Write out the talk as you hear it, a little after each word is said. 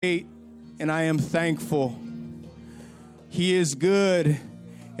And I am thankful. He is good,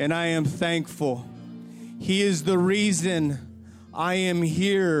 and I am thankful. He is the reason I am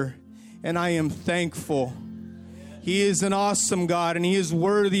here, and I am thankful. He is an awesome God, and He is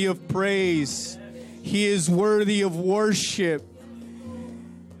worthy of praise. He is worthy of worship.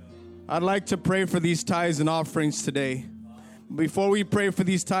 I'd like to pray for these tithes and offerings today. Before we pray for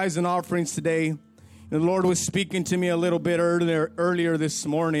these tithes and offerings today, the Lord was speaking to me a little bit earlier this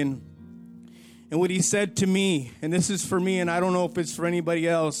morning. And what He said to me, and this is for me, and I don't know if it's for anybody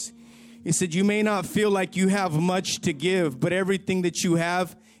else. He said, you may not feel like you have much to give, but everything that you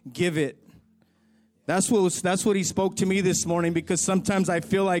have, give it. That's what He spoke to me this morning, because sometimes I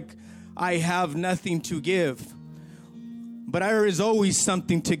feel like I have nothing to give. But there is always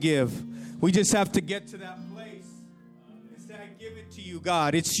something to give. We just have to get to that place and say, I give it to you,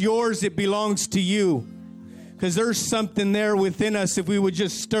 God. It's yours. It belongs to you. Because there's something there within us if we would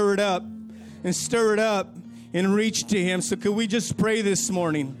just stir it up and reach to Him. So could we just pray this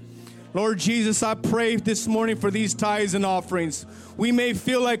morning? Lord Jesus, I pray this morning for these tithes and offerings. We may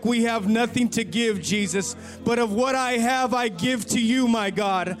feel like we have nothing to give, Jesus, but of what I have, I give to you, my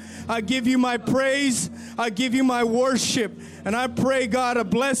God. I give you my praise. I give you my worship. And I pray, God, a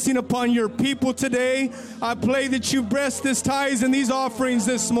blessing upon your people today. I pray that you bless this tithes and these offerings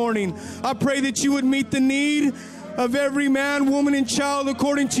this morning. I pray that you would meet the need of every man, woman, and child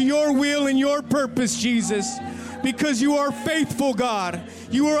according to your will and your purpose, Jesus. Because you are faithful, God.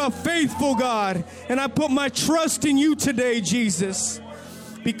 You are a faithful God. And I put my trust in you today, Jesus.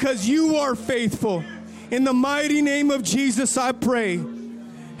 Because you are faithful. In the mighty name of Jesus, I pray.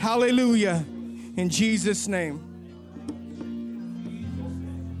 Hallelujah. In Jesus' name.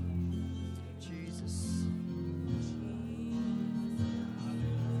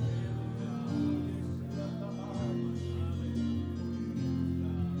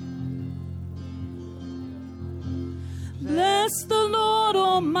 Bless the Lord,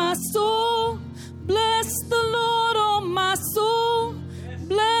 oh my soul. Bless the Lord, oh my soul.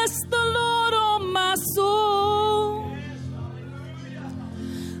 Bless the Lord, oh my soul.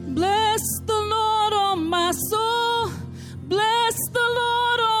 Bless the Lord, oh my soul. Bless the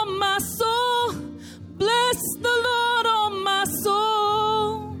Lord, oh my soul. Bless the Lord, oh my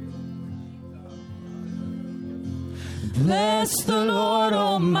soul. Bless the Lord,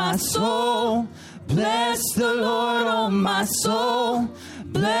 oh my soul. Bless the Lord, oh my soul.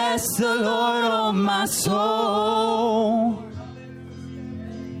 Bless the Lord, oh my soul.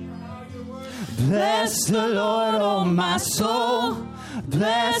 Bless the Lord, oh my soul.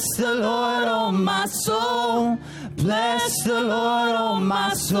 Bless the Lord, oh my soul. Bless the Lord, oh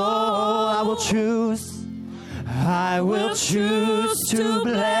my soul. I will choose to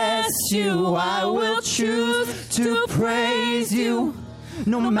bless you. I will choose to praise you.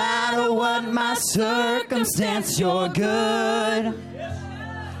 No matter what my circumstance, you're good.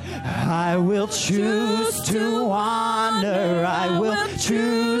 I will choose to honor. I will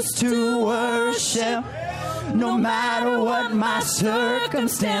choose to worship. No matter what my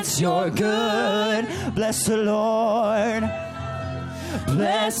circumstance, you're good. Bless the Lord.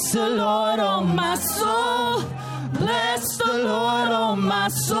 Bless the Lord, oh my soul. Bless the Lord, oh my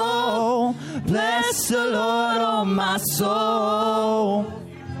soul. Bless the Lord, oh my soul.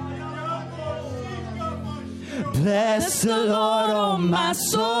 Bless the Lord, oh my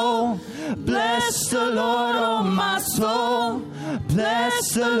soul. Bless the Lord, oh my soul.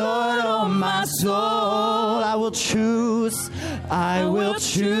 Bless the Lord, oh my soul. I will choose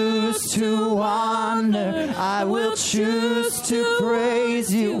to honor. I will choose to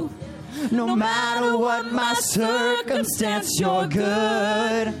praise you. No matter what my circumstance, you're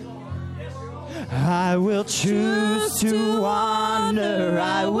good. I will choose to honor.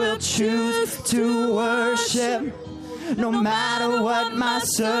 I will choose to worship. No matter what my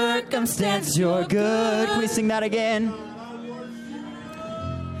circumstance, you're good. Can we sing that again?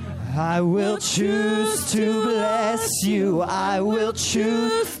 I will choose to bless you. I will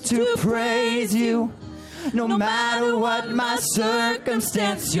choose to praise you. No matter what my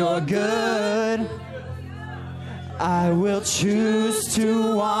circumstance, you're good. I will choose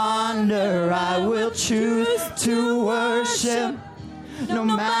to honor. I will choose to worship. No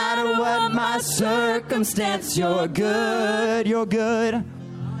matter what my circumstance, you're good. You're good.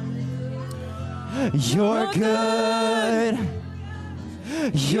 You're good.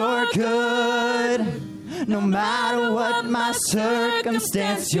 You're good. No matter what my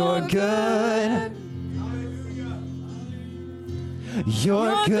circumstance, you're good.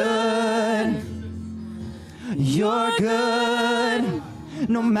 You're good. You're good.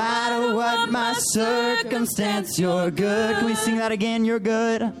 No matter what my circumstance, you're good. Can we sing that again? You're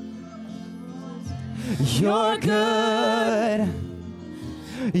good. You're good.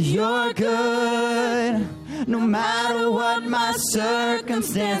 You're good. No matter what my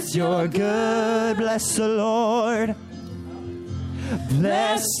circumstance, you're good. Bless the Lord.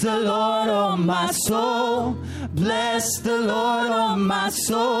 Bless the Lord, oh my soul. Bless the Lord, oh my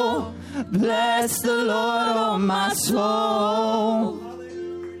soul. Bless the Lord, oh my soul.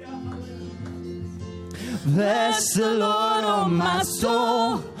 Bless the Lord, oh my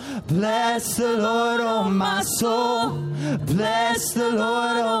soul. Bless the Lord, oh my soul. Bless the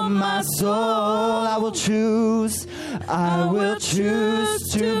Lord, oh my soul. I will choose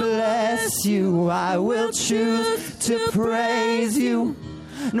to bless you. I will choose to praise you.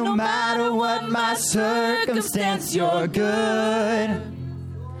 No matter what my circumstance, you're good.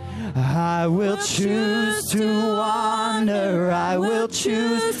 I will choose to honor. I will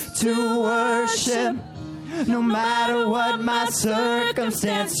choose to worship. No matter what my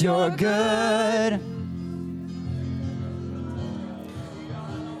circumstance, you're good.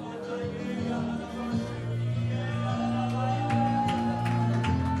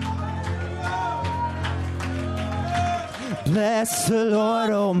 Bless the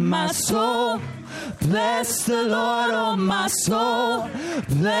Lord, oh my soul. Bless the Lord, oh my soul.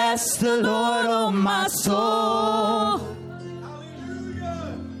 Bless the Lord, oh my soul.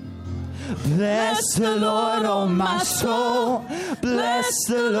 Bless the Lord, oh my soul. Bless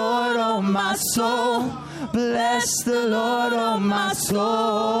the Lord, oh my soul. Bless the Lord, oh my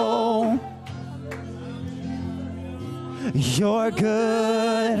soul. You're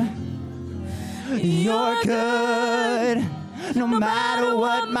good. You're good. No matter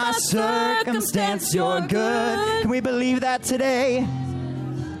what my circumstance, you're good. Can we believe that today?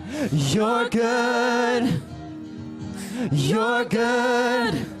 You're good. You're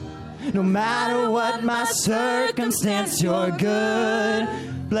good. No matter what my circumstance, you're good.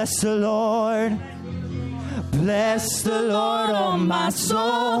 Bless the Lord. Bless the Lord, oh my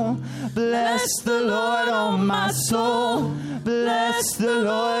soul. Bless the Lord, oh my soul. Bless the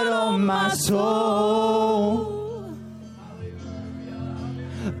Lord, oh my soul.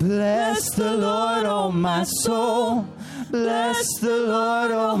 Bless the Lord, oh my soul. Bless the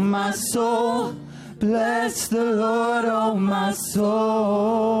Lord, oh my soul. Bless the Lord, oh my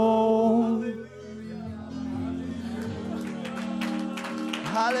soul.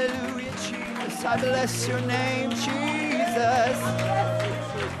 Hallelujah, Jesus. I bless your name, Jesus.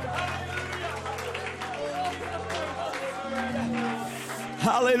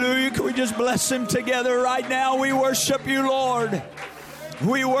 Hallelujah. Can we just bless him together right now? We worship you, Lord.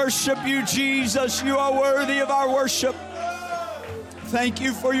 We worship you, Jesus. You are worthy of our worship. Thank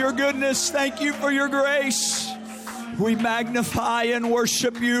you for your goodness. Thank you for your grace. We magnify and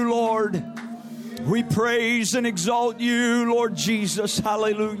worship you, Lord. We praise and exalt you, Lord Jesus.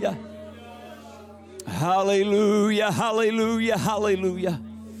 Hallelujah. Hallelujah, hallelujah, hallelujah.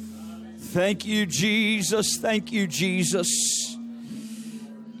 Thank you, Jesus. Thank you, Jesus.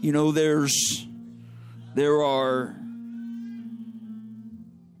 You know,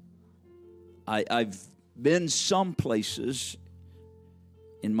 I've been some places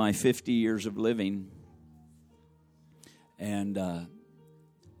in my 50 years of living, and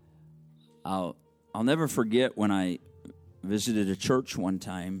I'll never forget when I visited a church one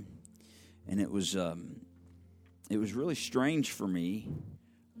time, and it was really strange for me.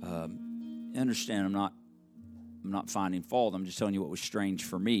 Understand, I'm not finding fault. I'm just telling you what was strange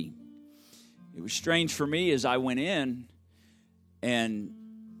for me. It was strange for me as I went in, and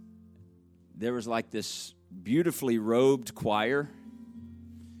there was like this beautifully robed choir,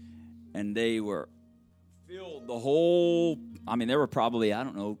 and they were filled the whole, I mean, there were probably, I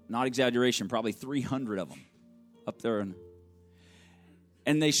don't know, not exaggeration, probably 300 of them up there.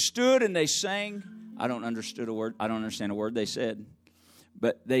 And they stood and they sang. I don't understand a word they said.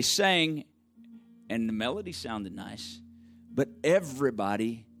 But they sang, and the melody sounded nice. But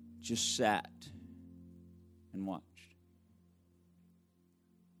everybody just sat and watched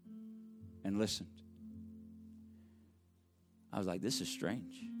and listened. I was like, this is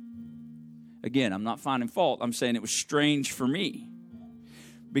strange. Again, I'm not finding fault. I'm saying it was strange for me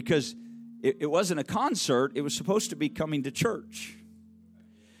because it wasn't a concert. It was supposed to be coming to church.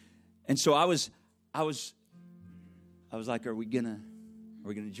 And so I was like, are we gonna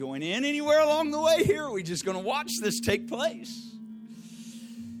join in anywhere along the way here? Or are we just gonna watch this take place?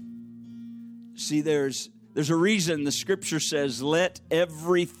 See, there's a reason the scripture says, let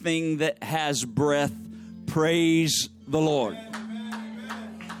everything that has breath praise the Lord.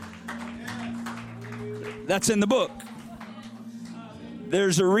 That's in the book.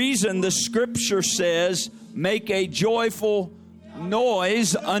 There's a reason the scripture says, make a joyful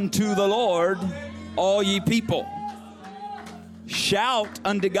noise unto the Lord, all ye people. Shout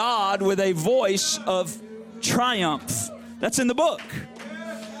unto God with a voice of triumph. That's in the book.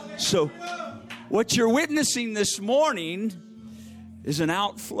 So what you're witnessing this morning is an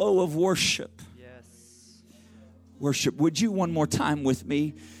outflow of worship. Yes. Worship. Would you one more time with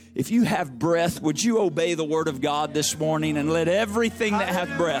me? If you have breath, would you obey the word of God this morning and let everything that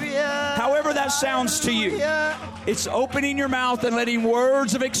hath breath, however that sounds to you, it's opening your mouth and letting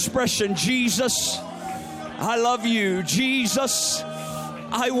words of expression. Jesus, I love you. Jesus,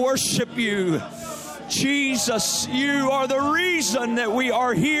 I worship you. Jesus, you are the reason that we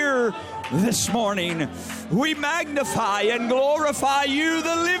are here this morning. We magnify and glorify you,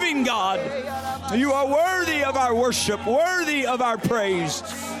 the living God. You are worthy of our worship, worthy of our praise.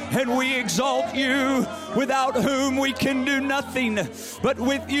 And we exalt you, without whom we can do nothing. But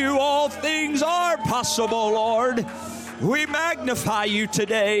with you all things are possible, Lord. We magnify you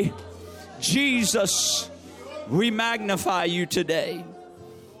today. Jesus, we magnify you today.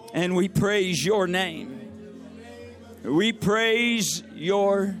 And we praise your name. We praise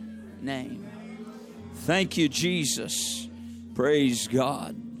your name. Thank you, Jesus. Praise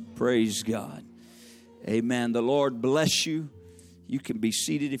God. Praise God. Amen. The Lord bless you. You can be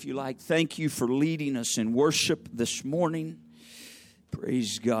seated if you like. Thank you for leading us in worship this morning.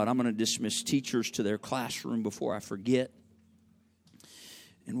 Praise God. I'm going to dismiss teachers to their classroom before I forget.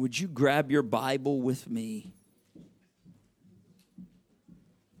 And would you grab your Bible with me?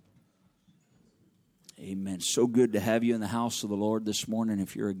 Amen. So good to have you in the house of the Lord this morning.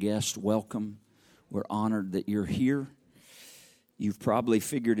 If you're a guest, welcome. We're honored that you're here. You've probably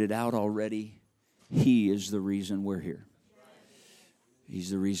figured it out already. He is the reason we're here. He's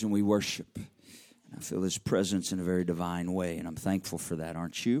the reason we worship. And I feel His presence in a very divine way, and I'm thankful for that,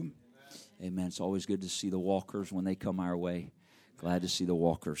 aren't you? Amen. It's always good to see the walkers when they come our way. Glad to see the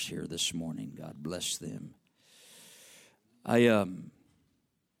walkers here this morning. God bless them. I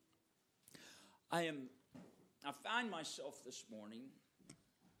find myself this morning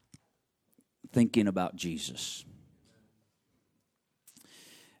thinking about Jesus.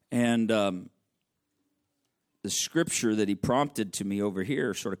 And the scripture that he prompted to me over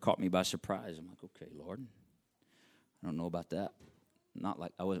here sort of caught me by surprise. I'm like, okay, Lord, I don't know about that. Not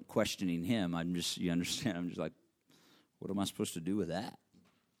like I wasn't questioning him. I'm just, you understand, I'm just like, what am I supposed to do with that?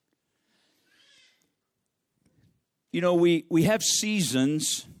 You know, we have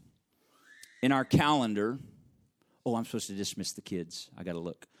seasons in our calendar. Oh, I'm supposed to dismiss the kids. I got to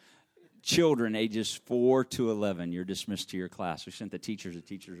look. Children ages 4 to 11, you're dismissed to your class. We sent the teachers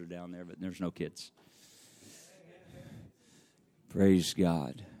are down there, but there's no kids. Praise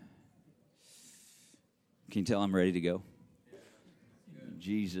God. Can you tell I'm ready to go? In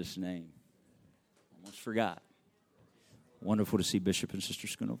Jesus' name. Almost forgot. Wonderful to see Bishop and Sister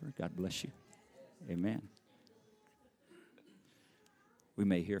Schoonover. God bless you. Amen. We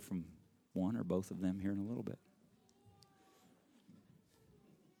may hear from one or both of them here in a little bit.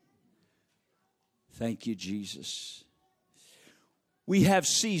 Thank you, Jesus. We have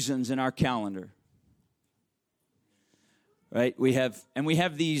seasons in our calendar. Right? We have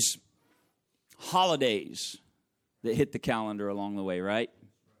these holidays that hit the calendar along the way, right?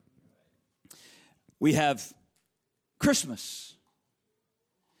 We have Christmas.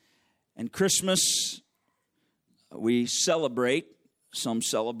 And Christmas, we celebrate, some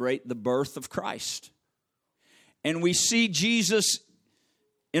celebrate the birth of Christ. And we see Jesus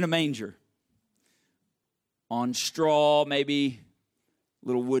in a manger. On straw, maybe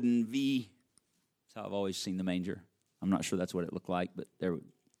little wooden V. That's how I've always seen the manger. I'm not sure that's what it looked like, but there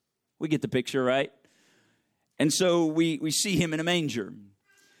we get the picture, right? And so we see him in a manger.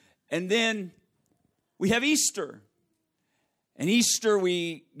 And then we have Easter. And Easter,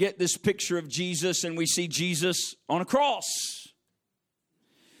 we get this picture of Jesus, and we see Jesus on a cross.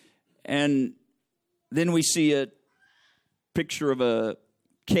 And then we see a picture of a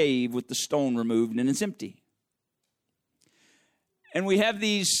cave with the stone removed, and it's empty. And we have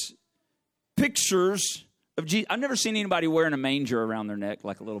these pictures of Jesus. I've never seen anybody wearing a manger around their neck,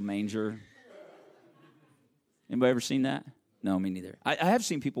 like a little manger. Anybody ever seen that? No, me neither. I have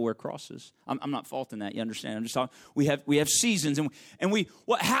seen people wear crosses. I'm not faulting that. You understand? I'm just talking. We have seasons, and we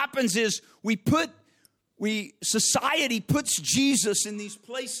what happens is society puts Jesus in these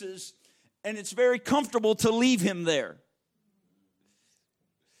places, and it's very comfortable to leave him there.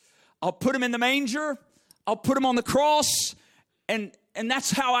 I'll put him in the manger. I'll put him on the cross, and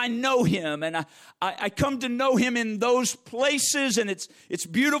that's how I know him. And I come to know him in those places, and it's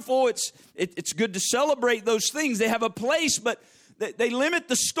beautiful. It's good to celebrate those things. They have a place, but they limit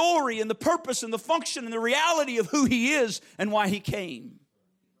the story and the purpose and the function and the reality of who he is and why he came.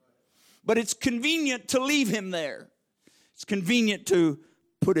 But it's convenient to leave him there. It's convenient to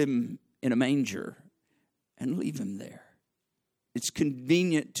put him in a manger and leave him there. It's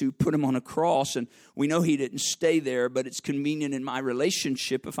convenient to put him on a cross, and we know he didn't stay there, but it's convenient in my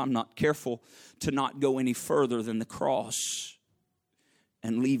relationship, if I'm not careful, to not go any further than the cross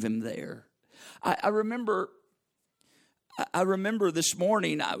and leave him there. I remember this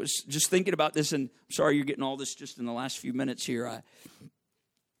morning, I was just thinking about this, and I'm sorry you're getting all this just in the last few minutes here.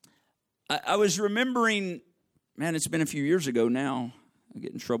 I was remembering, man, it's been a few years ago now. I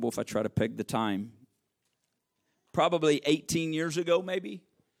get in trouble if I try to peg the time. Probably 18 years ago, maybe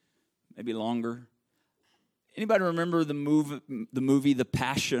longer. Anybody remember the movie The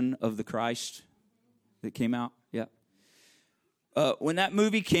Passion of the Christ that came out? Yeah. When that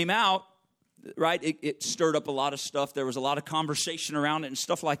movie came out, right, it stirred up a lot of stuff. There was a lot of conversation around it and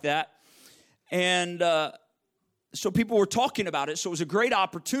stuff like that. And so people were talking about it. So it was a great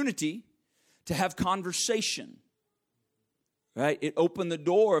opportunity to have conversation. Right? It opened the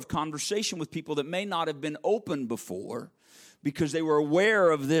door of conversation with people that may not have been open before because they were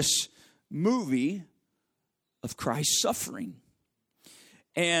aware of this movie of Christ's suffering.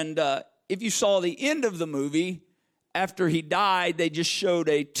 And if you saw the end of the movie, after he died, they just showed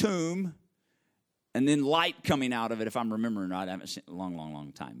a tomb and then light coming out of it, if I'm remembering right. I haven't seen it in a long, long,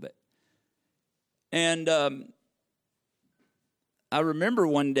 long time. And I remember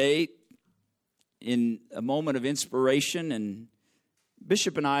one day, in a moment of inspiration, and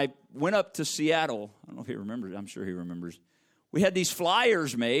Bishop and I went up to Seattle. I don't know if he remembers. I'm sure he remembers. We had these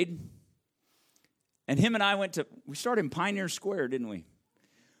flyers made, and him and I we started in Pioneer Square, didn't we?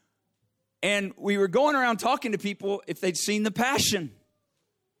 And we were going around talking to people if they'd seen The Passion.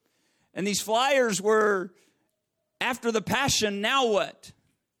 And these flyers were, after the Passion, now what?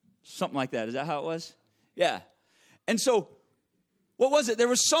 Something like that. Is that how it was? Yeah. And so, what was it? There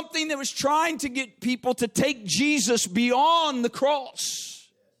was something that was trying to get people to take Jesus beyond the cross.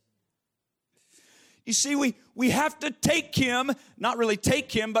 You see, we have to take him, not really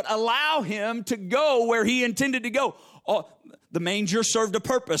take him, but allow him to go where he intended to go. Oh, the manger served a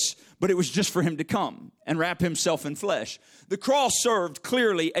purpose, but it was just for him to come and wrap himself in flesh. The cross served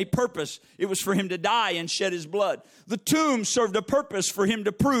clearly a purpose. It was for him to die and shed his blood. The tomb served a purpose for him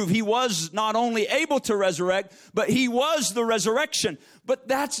to prove he was not only able to resurrect, but he was the resurrection. But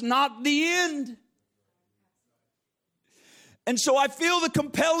that's not the end. And so I feel the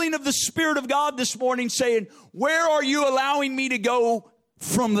compelling of the Spirit of God this morning saying, where are you allowing me to go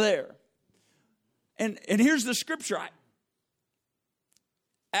from there? And here's the scripture.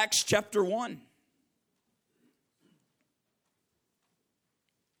 Acts chapter 1.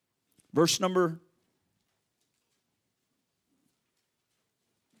 Verse number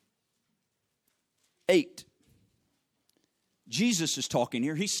 8. Jesus is talking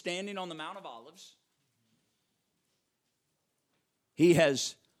here. He's standing on the Mount of Olives. He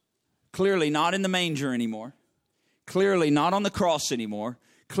has clearly not in the manger anymore. Clearly not on the cross anymore.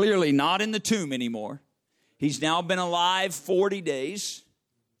 Clearly not in the tomb anymore. He's now been alive 40 days.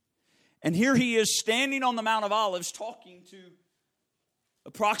 And here he is standing on the Mount of Olives talking to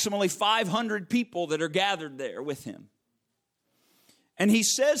approximately 500 people that are gathered there with him. And he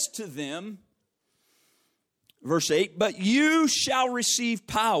says to them, verse 8, but you shall receive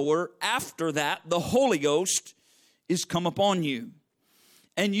power after that the Holy Ghost is come upon you.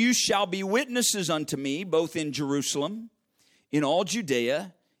 And you shall be witnesses unto me, both in Jerusalem, in all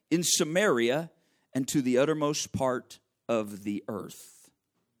Judea, in Samaria, and to the uttermost part of the earth.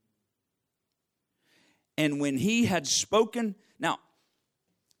 And when he had spoken,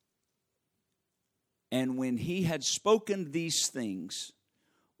 and when he had spoken these things,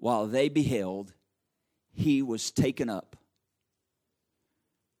 while they beheld, he was taken up,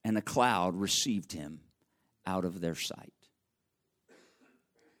 and a cloud received him out of their sight.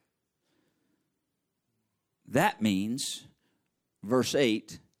 That means, verse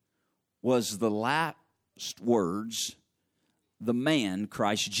 8, was the last words the man,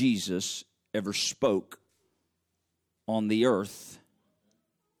 Christ Jesus, ever spoke on the earth.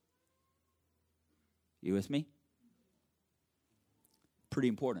 You with me? Pretty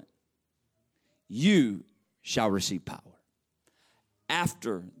important. You shall receive power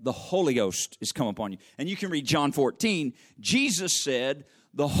after the Holy Ghost is come upon you. And you can read John 14. Jesus said,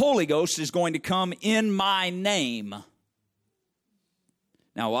 the Holy Ghost is going to come in my name.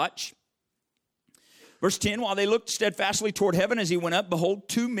 Now watch. Verse 10, while they looked steadfastly toward heaven as he went up, behold,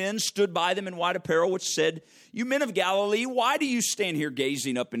 two men stood by them in white apparel, which said, you men of Galilee, why do you stand here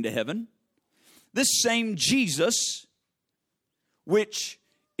gazing up into heaven? This same Jesus, which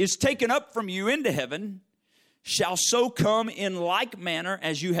is taken up from you into heaven shall so come in like manner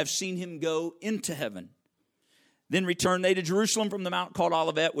as you have seen him go into heaven. Then returned they to Jerusalem from the mount called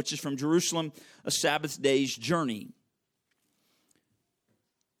Olivet, which is from Jerusalem a Sabbath day's journey.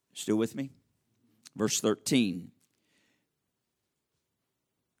 Still with me? Verse 13.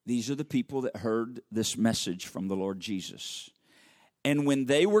 These are the people that heard this message from the Lord Jesus. And when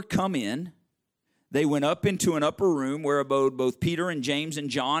they were come in, they went up into an upper room where abode both Peter and James and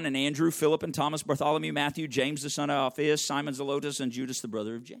John and Andrew, Philip and Thomas, Bartholomew, Matthew, James the son of Alphaeus, Simon Zelotes, and Judas the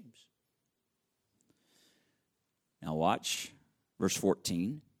brother of James. Now watch verse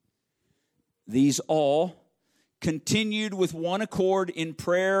 14. These all continued with one accord in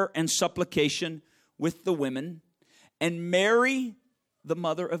prayer and supplication with the women, and Mary, the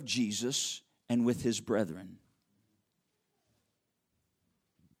mother of Jesus, and with his brethren.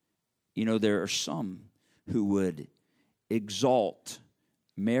 You know, there are some who would exalt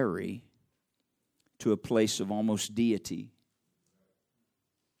Mary to a place of almost deity.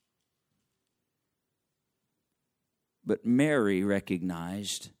 But Mary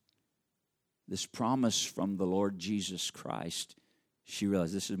recognized this promise from the Lord Jesus Christ. She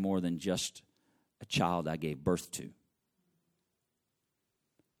realized this is more than just a child I gave birth to.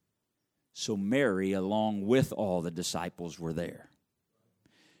 So Mary, along with all the disciples, were there.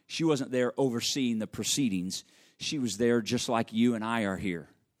 She wasn't there overseeing the proceedings. She was there just like you and I are here,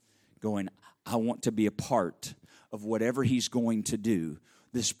 going, I want to be a part of whatever he's going to do.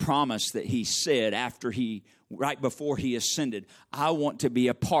 This promise that he said right before he ascended, I want to be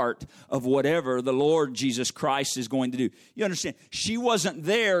a part of whatever the Lord Jesus Christ is going to do. You understand? She wasn't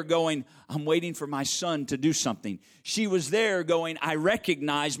there going, I'm waiting for my son to do something. She was there going, I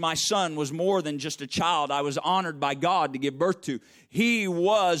recognize my son was more than just a child I was honored by God to give birth to. He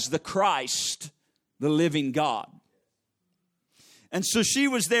was the Christ, the living God. And so she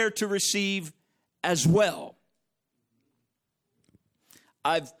was there to receive as well.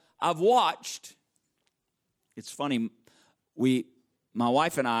 I've watched. It's funny. My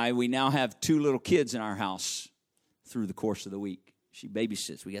wife and I, we now have 2 little kids in our house through the course of the week. She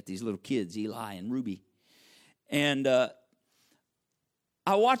babysits. We got these little kids, Eli and Ruby. And I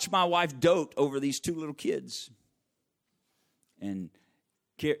watch my wife dote over these 2 little kids. And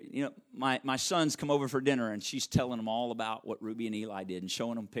you know, my sons come over for dinner, and she's telling them all about what Ruby and Eli did and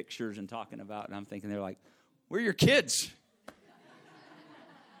showing them pictures and talking about it. And I'm thinking, they're like, we're your kids.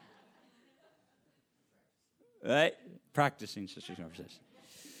 Right? Practicing sister's conversation.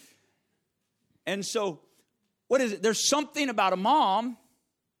 And so, what is it? There's something about a mom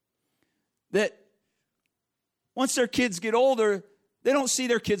that once their kids get older, they don't see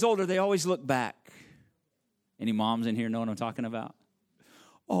their kids older. They always look back. Any moms in here know what I'm talking about?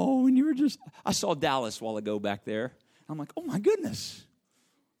 Oh, and you were just... I saw Dallas a while ago back there. I'm like, oh my goodness.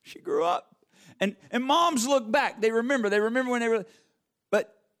 She grew up. And moms look back. They remember when they were...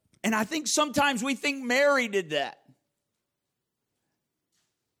 And I think sometimes we think Mary did that.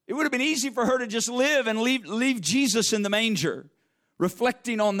 It would have been easy for her to just live and leave Jesus in the manger,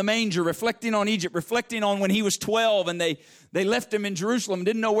 reflecting on the manger, reflecting on Egypt, reflecting on when he was 12 and they left him in Jerusalem and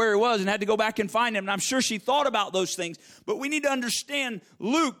didn't know where he was and had to go back and find him. And I'm sure she thought about those things. But we need to understand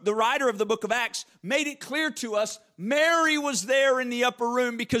Luke, the writer of the book of Acts, made it clear to us Mary was there in the upper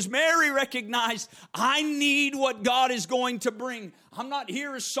room because Mary recognized, I need what God is going to bring. I'm not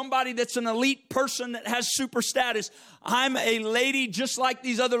here as somebody that's an elite person that has super status. I'm a lady just like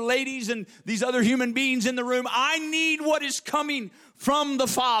these other ladies and these other human beings in the room. I need what is coming from the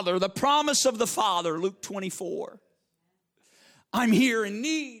Father, the promise of the Father, Luke 24. I'm here in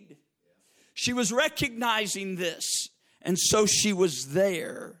need. She was recognizing this, and so she was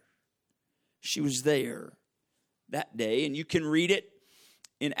there. She was there that day, and you can read it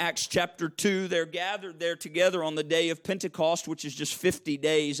in Acts chapter 2. They're gathered there together on the day of Pentecost, which is just 50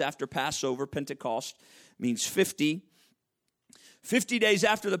 days after Passover. Pentecost means 50. 50 days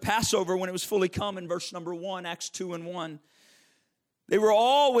after the Passover, when it was fully come, in verse number 1, Acts 2 and 1, they were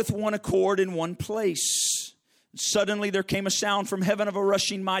all with one accord in one place. Suddenly there came a sound from heaven of a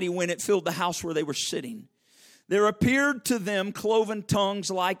rushing mighty wind. It filled the house where they were sitting. There appeared to them cloven tongues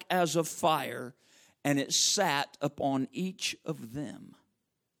like as of fire, and it sat upon each of them.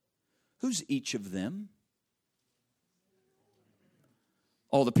 Who's each of them?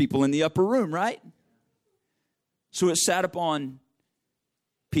 All the people in the upper room, right? So it sat upon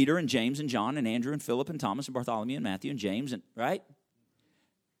Peter and James and John and Andrew and Philip and Thomas and Bartholomew and Matthew and James, and right?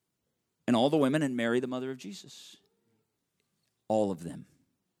 And all the women and Mary, the mother of Jesus. All of them.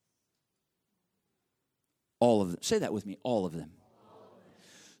 All of them. Say that with me, all of them.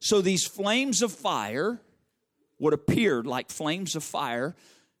 So these flames of fire what appeared like flames of fire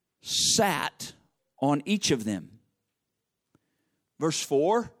sat on each of them. Verse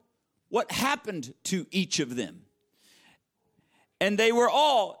 4, what happened to each of them? And they were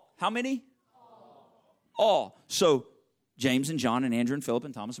all, how many? All. So James and John and Andrew and Philip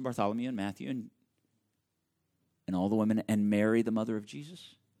and Thomas and Bartholomew and Matthew and all the women and Mary, the mother of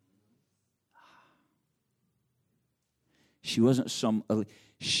Jesus.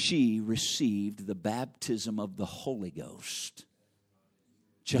 She received the baptism of the Holy Ghost,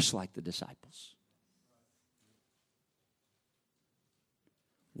 just like the disciples.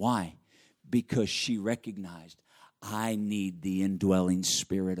 Why? Because she recognized, I need the indwelling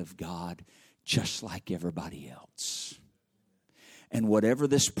Spirit of God just like everybody else. And whatever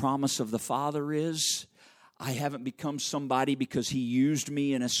this promise of the Father is, I haven't become somebody because He used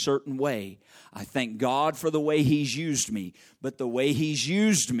me in a certain way. I thank God for the way He's used me. But the way He's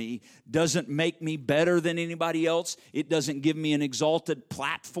used me doesn't make me better than anybody else. It doesn't give me an exalted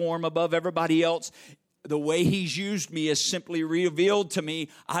platform above everybody else. The way He's used me is simply revealed to me.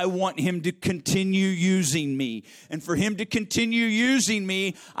 I want Him to continue using me. And for Him to continue using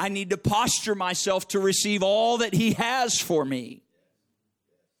me, I need to posture myself to receive all that He has for me.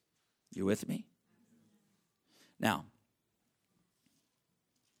 You with me? Now,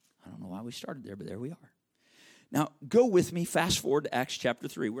 I don't know why we started there, but there we are. Now, go with me, fast forward to Acts chapter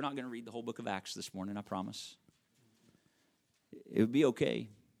 3. We're not going to read the whole book of Acts this morning, I promise. It would be okay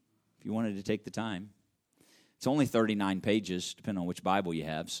if you wanted to take the time. It's only 39 pages, depending on which Bible you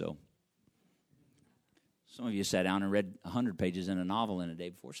have, so some of you sat down and read 100 pages in a novel in a day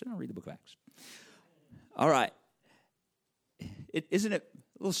before. Sit down and read the book of Acts. All right. Isn't it,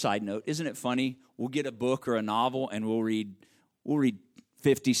 a little side note, isn't it funny? We'll get a book or a novel and we'll read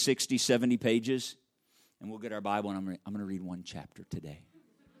 50, 60, 70 pages, and we'll get our Bible and I'm going to read one chapter today.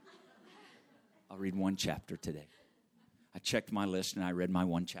 I'll read one chapter today. I checked my list and I read my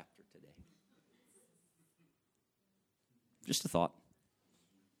one chapter today. Just a thought.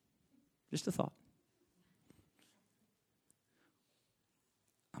 Just a thought.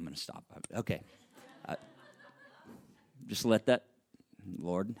 I'm going to stop. Okay. Just let that,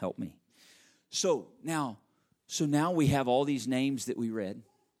 Lord, help me. So now we have all these names that we read.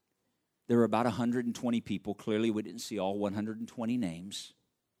 There were about 120 people. Clearly, we didn't see all 120 names.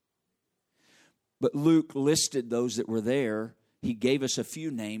 But Luke listed those that were there. He gave us a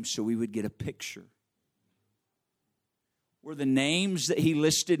few names so we would get a picture. Were the names that he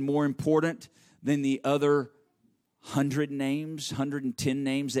listed more important than the other 100 names, 110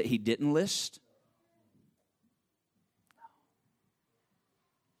 names that he didn't list?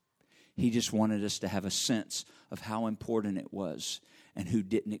 He just wanted us to have a sense of how important it was and who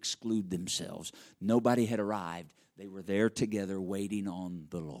didn't exclude themselves. Nobody had arrived. They were there together waiting on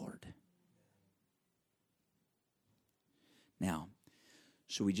the Lord. Now,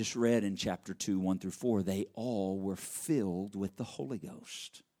 so we just read in chapter 2, 1 through 4, they all were filled with the Holy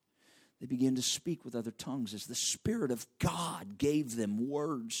Ghost. They began to speak with other tongues as the Spirit of God gave them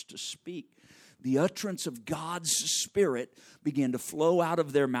words to speak. The utterance of God's Spirit began to flow out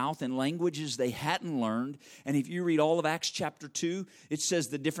of their mouth in languages they hadn't learned. And if you read all of Acts chapter 2, it says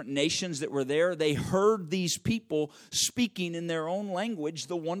the different nations that were there, they heard these people speaking in their own language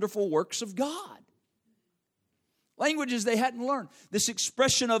the wonderful works of God. Languages they hadn't learned. This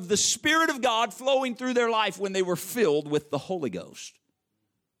expression of the Spirit of God flowing through their life when they were filled with the Holy Ghost.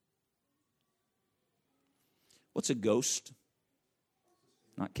 What's a ghost?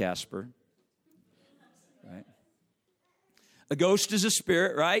 Not Casper. Right? A ghost is a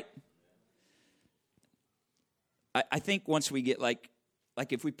spirit, right? I think once we get like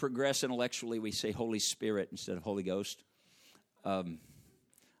if we progress intellectually, we say Holy Spirit instead of Holy Ghost. I'm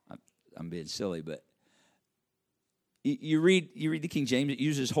being silly, but you read the King James, it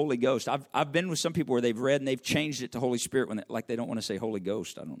uses Holy Ghost. I've been with some people where they've read and they've changed it to Holy Spirit when they don't want to say Holy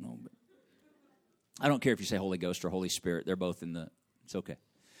Ghost. I don't know, but I don't care if you say Holy Ghost or Holy Spirit. They're both it's okay.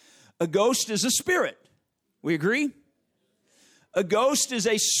 A ghost is a spirit. We agree? A ghost is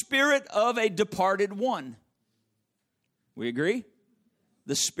a spirit of a departed one. We agree?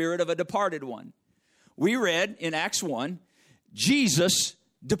 The spirit of a departed one. We read in Acts 1, Jesus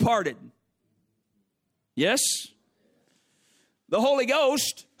departed. Yes? The Holy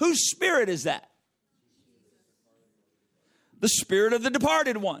Ghost, whose spirit is that? The spirit of the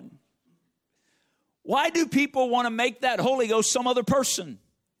departed one. Why do people want to make that Holy Ghost some other person?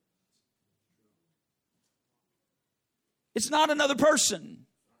 It's not another person.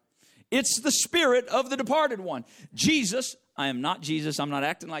 It's the spirit of the departed one. Jesus, I am not Jesus. I'm not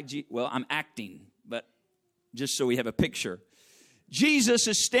acting like Jesus. Well, I'm acting, but just so we have a picture. Jesus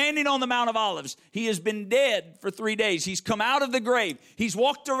is standing on the Mount of Olives. He has been dead for 3 days. He's come out of the grave. He's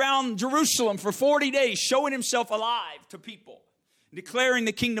walked around Jerusalem for 40 days, showing himself alive to people, declaring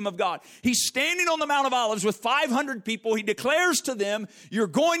the kingdom of God. He's standing on the Mount of Olives with 500 people. He declares to them, you're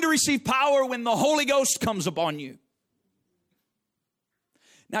going to receive power when the Holy Ghost comes upon you.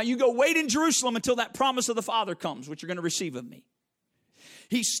 Now you go wait in Jerusalem until that promise of the Father comes, which you're going to receive of me.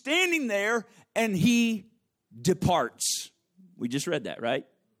 He's standing there and he departs. We just read that, right?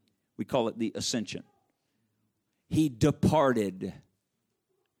 We call it the ascension. He departed.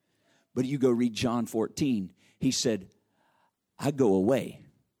 But you go read John 14. He said, I go away,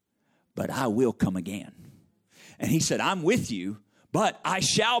 but I will come again. And he said, I'm with you, but I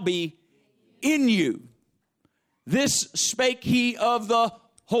shall be in you. This spake he of the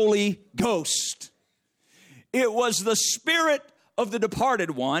Holy Ghost. It was the Spirit of the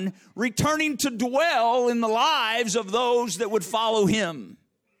departed one returning to dwell in the lives of those that would follow him.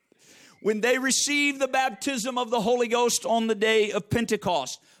 When they received the baptism of the Holy Ghost on the day of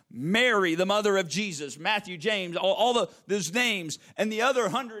Pentecost, Mary, the mother of Jesus, Matthew, James, all those names, and the other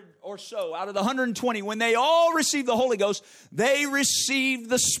 100 or so out of the 120, when they all received the Holy Ghost, they received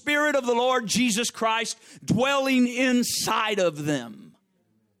the Spirit of the Lord Jesus Christ dwelling inside of them.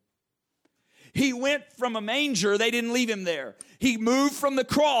 He went from a manger, they didn't leave him there. He moved from the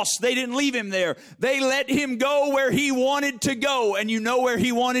cross, they didn't leave him there. They let him go where he wanted to go. And you know where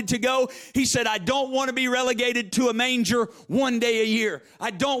he wanted to go? He said, I don't want to be relegated to a manger one day a year.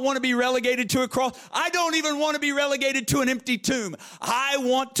 I don't want to be relegated to a cross. I don't even want to be relegated to an empty tomb. I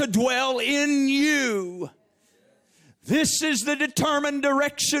want to dwell in you. This is the determined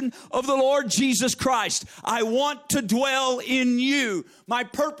direction of the Lord Jesus Christ. I want to dwell in you. My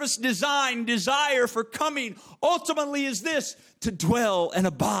purpose, design, desire for coming ultimately is this, to dwell and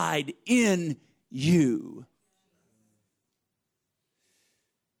abide in you.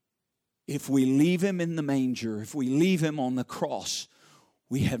 If we leave him in the manger, if we leave him on the cross,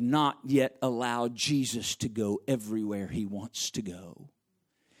 we have not yet allowed Jesus to go everywhere he wants to go.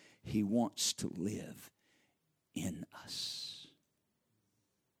 He wants to live in us.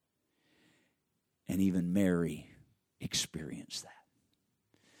 And even Mary experienced that.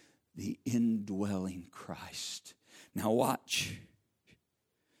 The indwelling Christ. Now watch.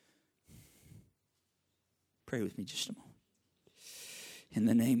 Pray with me just a moment. In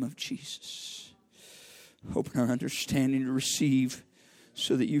the name of Jesus, open our understanding to receive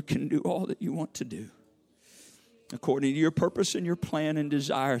so that you can do all that you want to do, according to your purpose and your plan and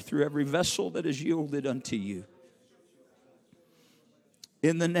desire through every vessel that is yielded unto you.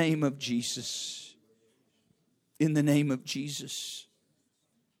 In the name of Jesus. In the name of Jesus.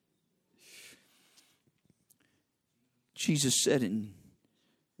 Jesus said in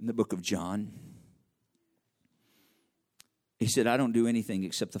the book of John, he said, I don't do anything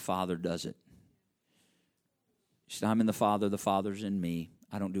except the Father does it. He said, I'm in the Father's in me.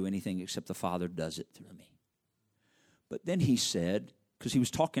 I don't do anything except the Father does it through me. But then he said, because he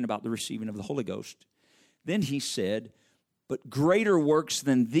was talking about the receiving of the Holy Ghost, then he said, but greater works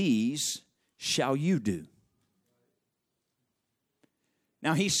than these shall you do.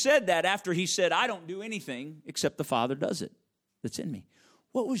 Now, he said that after he said, I don't do anything except the Father does it that's in me.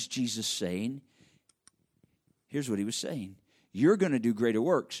 What was Jesus saying? Here's what he was saying. You're going to do greater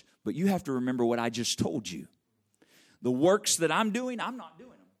works, but you have to remember what I just told you. The works that I'm doing, I'm not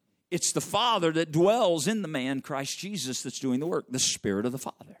doing them. It's the Father that dwells in the man, Christ Jesus, that's doing the work, the Spirit of the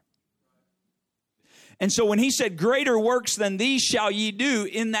Father. And so when he said, greater works than these shall ye do,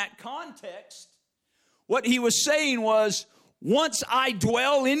 in that context, what he was saying was, once I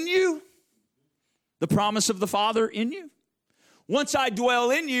dwell in you, the promise of the Father in you, once I dwell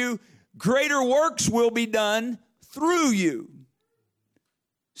in you, greater works will be done through you.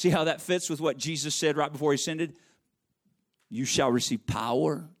 See how that fits with what Jesus said right before he ascended? You shall receive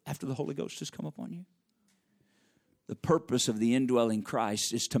power after the Holy Ghost has come upon you. The purpose of the indwelling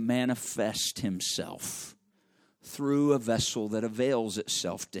Christ is to manifest himself through a vessel that avails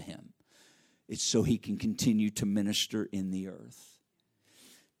itself to him. It's so he can continue to minister in the earth.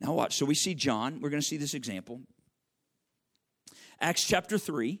 Now watch. So we see John. We're going to see this example. Acts chapter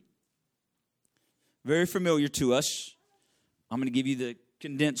 3. Very familiar to us. I'm going to give you the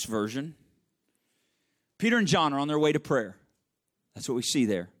condensed version. Peter and John are on their way to prayer. That's what we see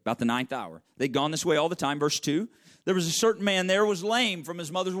there, about the 9th hour. They'd gone this way all the time. Verse 2. There was a certain man there was lame from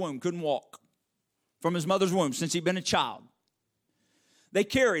his mother's womb, couldn't walk from his mother's womb since he'd been a child. They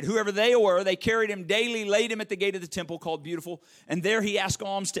carried, whoever they were, they carried him daily, laid him at the gate of the temple called Beautiful, and there he asked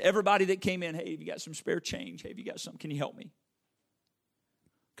alms to everybody that came in. Hey, have you got some spare change? Hey, have you got something? Can you help me?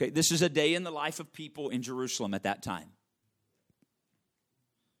 Okay, this is a day in the life of people in Jerusalem at that time.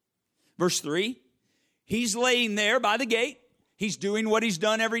 Verse 3, he's laying there by the gate. He's doing what he's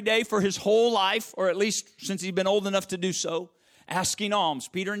done every day for his whole life, or at least since he's been old enough to do so, asking alms.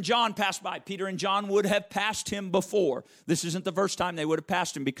 Peter and John passed by. Peter and John would have passed him before. This isn't the first time they would have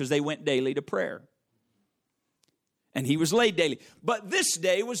passed him because they went daily to prayer. And he was laid daily. But this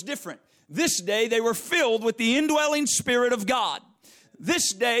day was different. This day they were filled with the indwelling Spirit of God.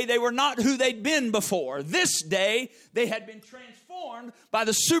 This day they were not who they'd been before. This day they had been transformed by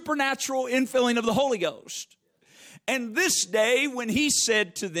the supernatural infilling of the Holy Ghost. And this day when he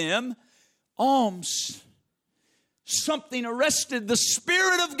said to them, alms, something arrested the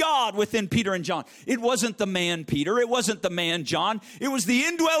Spirit of God within Peter and John. It wasn't the man Peter. It wasn't the man John. It was the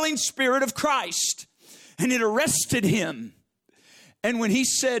indwelling Spirit of Christ. And it arrested him. And when he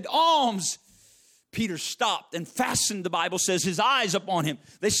said alms, Peter stopped and fastened, the Bible says, his eyes upon him.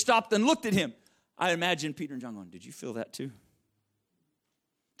 They stopped and looked at him. I imagine Peter and John going, did you feel that too?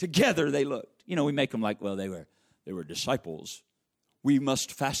 Together they looked. You know, we make them like, well, they were disciples. We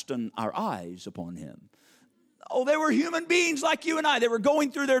must fasten our eyes upon him. Oh, they were human beings like you and I. They were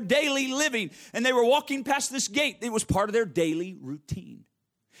going through their daily living, and they were walking past this gate. It was part of their daily routine.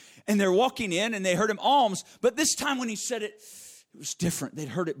 And they're walking in, and they heard him alms. But this time when he said it, it was different. They'd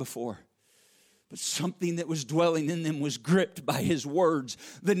heard it before. But something that was dwelling in them was gripped by his words.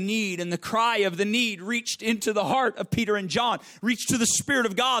 The need and the cry of the need reached into the heart of Peter and John, reached to the Spirit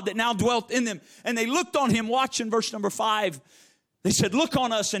of God that now dwelt in them. And they looked on him, watching verse number 5. They said, look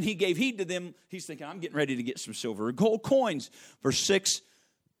on us, and he gave heed to them. He's thinking, I'm getting ready to get some silver or gold coins. Verse 6,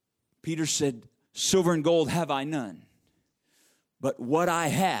 Peter said, silver and gold have I none, but what I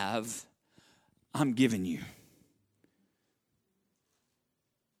have, I'm giving you.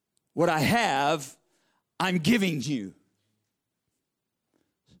 What I have, I'm giving you.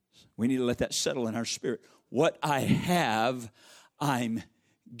 We need to let that settle in our spirit. What I have, I'm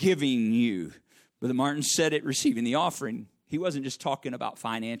giving you. Brother Martin said it, receiving the offering. He wasn't just talking about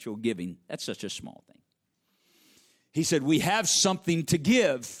financial giving. That's such a small thing. He said, we have something to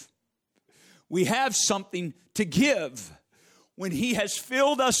give. We have something to give. When he has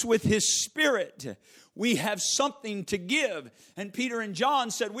filled us with his Spirit, we have something to give. And Peter and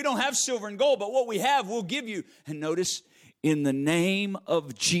John said, we don't have silver and gold, but what we have, we'll give you. And notice, in the name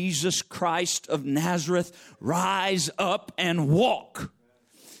of Jesus Christ of Nazareth, rise up and walk.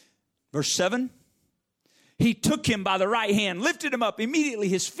 Verse 7, he took him by the right hand, lifted him up. Immediately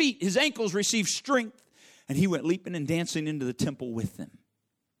his feet, his ankles received strength, and he went leaping and dancing into the temple with them.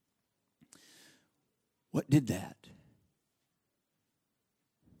 What did that?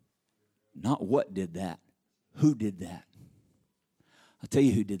 Not what did that. Who did that? I'll tell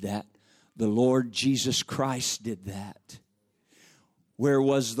you who did that. The Lord Jesus Christ did that. Where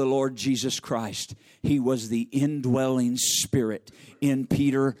was the Lord Jesus Christ? He was the indwelling Spirit in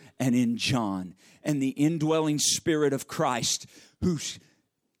Peter and in John. And the indwelling Spirit of Christ who's...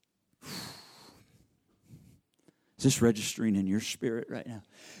 Is this registering in your spirit right now?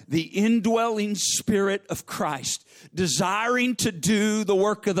 The indwelling Spirit of Christ, desiring to do the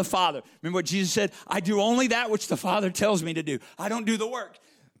work of the Father. Remember what Jesus said? I do only that which the Father tells me to do. I don't do the work.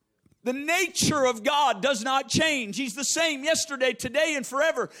 The nature of God does not change. He's the same yesterday, today, and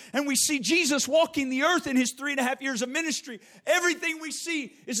forever. And we see Jesus walking the earth in his 3.5 years of ministry. Everything we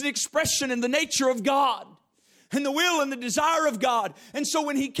see is an expression in the nature of God and the will and the desire of God. And so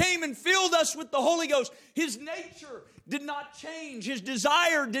when he came and filled us with the Holy Ghost, his nature did not change. His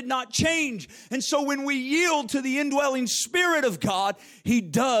desire did not change. And so when we yield to the indwelling Spirit of God, he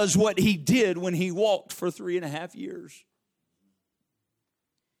does what he did when he walked for 3.5 years.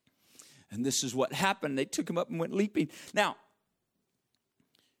 And this is what happened. They took him up and went leaping. Now,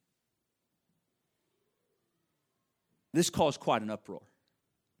 this caused quite an uproar.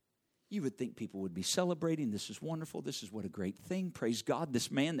 You would think people would be celebrating. This is wonderful. This is what a great thing. Praise God. This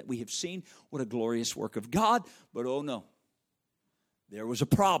man that we have seen, what a glorious work of God. But oh no, there was a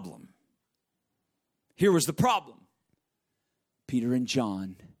problem. Here was the problem. Peter and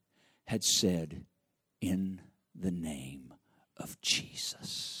John had said, in the name of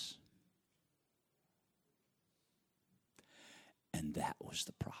Jesus. And that was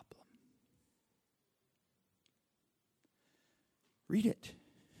the problem. Read it.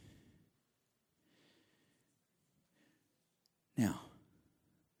 Now,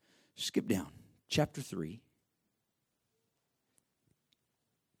 skip down. Chapter 3.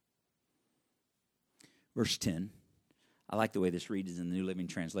 Verse 10. I like the way this reads in the New Living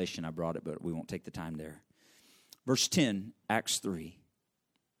Translation. I brought it, but we won't take the time there. Verse 10, Acts 3.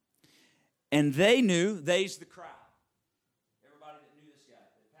 And they knew, they's the crowd. Everybody that knew this guy,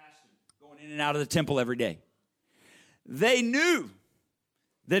 that passed him, going in and out of the temple every day. They knew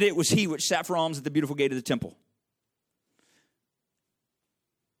that it was he which sat for alms at the beautiful gate of the temple.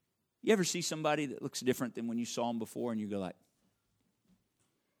 You ever see somebody that looks different than when you saw them before and you go like,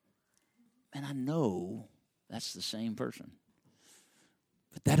 man, I know that's the same person.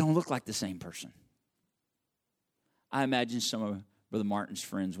 But that don't look like the same person. I imagine some of Brother Martin's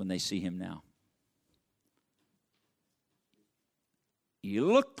friends when they see him now.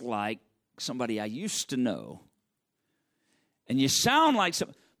 You look like somebody I used to know. And you sound like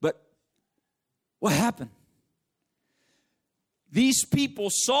some, but what happened? These people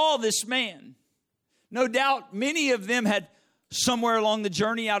saw this man. No doubt many of them had somewhere along the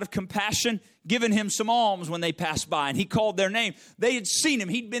journey out of compassion given him some alms when they passed by, and he called their name. They had seen him.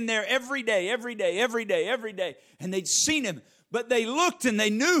 He'd been there every day, and they'd seen him. But they looked and they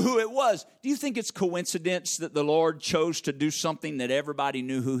knew who it was. Do you think it's coincidence that the Lord chose to do something that everybody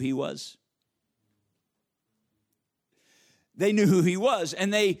knew who he was? They knew who he was,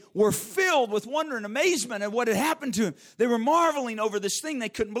 and they were filled with wonder and amazement at what had happened to him. They were marveling over this thing. They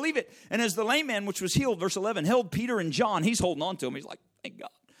couldn't believe it. And as the lame man, which was healed, verse 11, held Peter and John, he's holding on to him. He's like, thank God.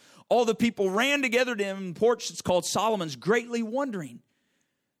 All the people ran together to him in the porch that's called Solomon's, greatly wondering.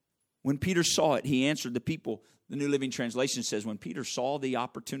 When Peter saw it, he answered the people. The New Living Translation says, when Peter saw the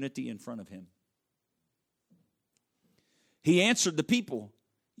opportunity in front of him, he answered the people,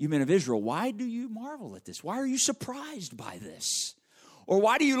 you men of Israel, why do you marvel at this? Why are you surprised by this? Or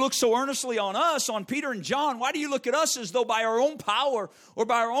why do you look so earnestly on us, on Peter and John? Why do you look at us as though by our own power or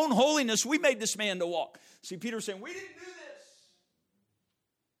by our own holiness we made this man to walk? See, Peter's saying, we didn't do this.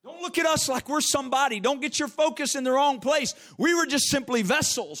 Don't look at us like we're somebody. Don't get your focus in the wrong place. We were just simply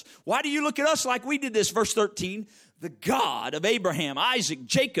vessels. Why do you look at us like we did this? Verse 13, the God of Abraham, Isaac,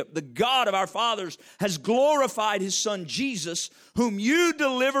 Jacob, the God of our fathers, has glorified his son Jesus, whom you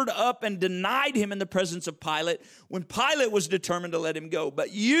delivered up and denied him in the presence of Pilate, when Pilate was determined to let him go.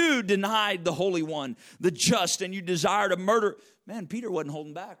 But you denied the Holy One, the just, and you desired to murder. Man, Peter wasn't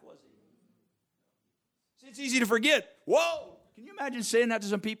holding back, was he? See, it's easy to forget. Whoa! Can you imagine saying that to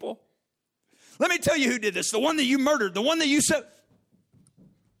some people? Let me tell you who did this. The one that you murdered. The one that you said.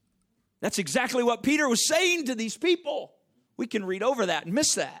 That's exactly what Peter was saying to these people. We can read over that and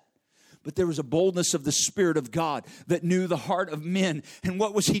miss that. But there was a boldness of the Spirit of God that knew the heart of men. And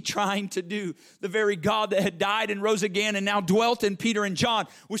what was he trying to do? The very God that had died and rose again and now dwelt in Peter and John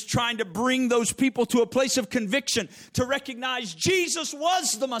was trying to bring those people to a place of conviction to recognize Jesus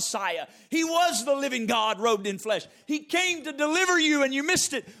was the Messiah. He was the living God robed in flesh. He came to deliver you and you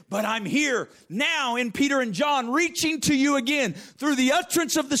missed it. But I'm here now in Peter and John reaching to you again through the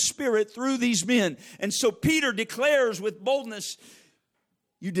utterance of the Spirit through these men. And so Peter declares with boldness,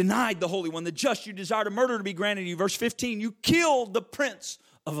 you denied the Holy One, the just. You desired a murder to be granted you. Verse 15, you killed the Prince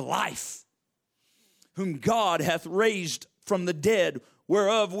of Life, whom God hath raised from the dead,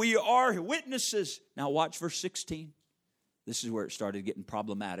 whereof we are witnesses. Now watch verse 16. This is where it started getting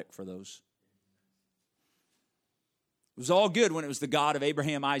problematic for those. It was all good when it was the God of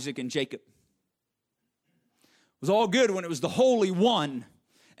Abraham, Isaac, and Jacob. It was all good when it was the Holy One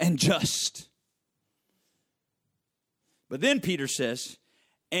and just. But then Peter says,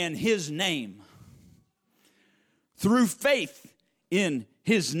 and his name, through faith in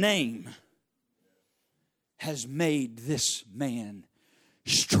his name, has made this man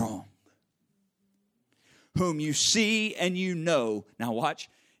strong, whom you see and you know. Now watch.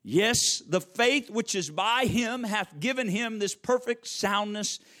 Yes, the faith which is by him hath given him this perfect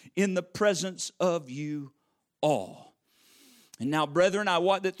soundness in the presence of you all. And now, brethren, I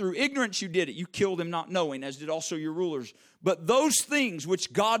wot that through ignorance you did it. You killed him not knowing, as did also your rulers. But those things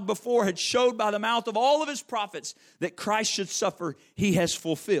which God before had showed by the mouth of all of his prophets that Christ should suffer, he has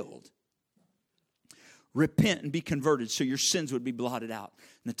fulfilled. Repent and be converted so your sins would be blotted out.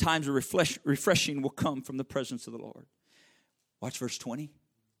 And the times of refreshing will come from the presence of the Lord. Watch verse 20.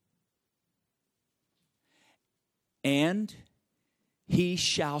 And he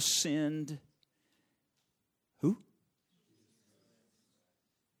shall send who?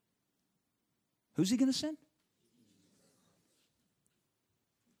 Who's he going to send?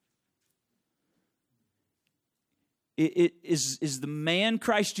 Is the man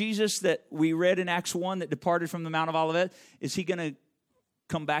Christ Jesus that we read in Acts 1 that departed from the Mount of Olivet, is he going to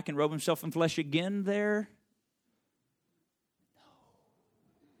come back and robe himself in flesh again there? No.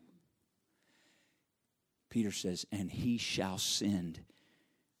 Peter says, and he shall send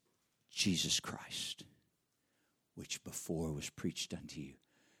Jesus Christ, which before was preached unto you.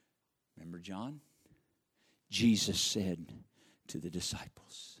 Remember John? Jesus said to the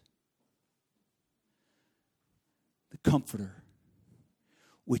disciples, the Comforter,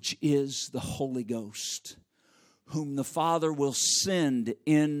 which is the Holy Ghost, whom the Father will send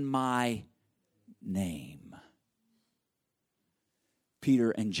in my name.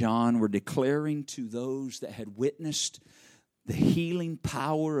 Peter and John were declaring to those that had witnessed the healing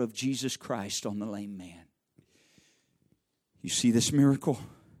power of Jesus Christ on the lame man. You see this miracle?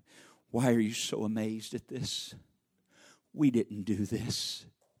 Why are you so amazed at this? We didn't do this.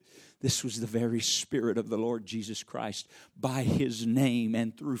 This was the very Spirit of the Lord Jesus Christ. By His name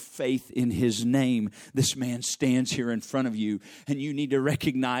and through faith in His name, this man stands here in front of you. And you need to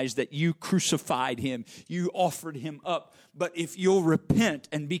recognize that you crucified Him. You offered Him up. But if you'll repent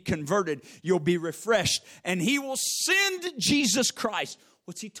and be converted, you'll be refreshed. And He will send Jesus Christ.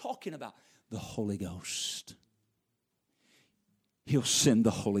 What's He talking about? The Holy Ghost. He'll send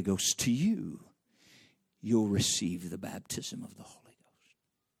the Holy Ghost to you. You'll receive the baptism of the Holy Ghost.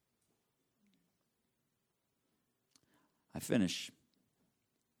 I finish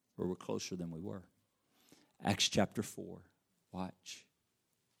where we're closer than we were. Acts chapter 4. Watch.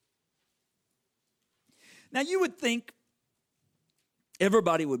 Now you would think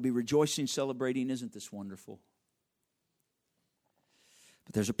everybody would be rejoicing, celebrating. Isn't this wonderful?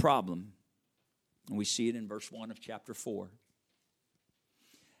 But there's a problem. And we see it in verse 1 of chapter 4.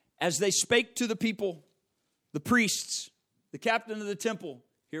 As they spake to the people, the priests, the captain of the temple.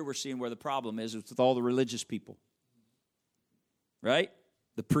 Here we're seeing where the problem is. It's with all the religious people. Right?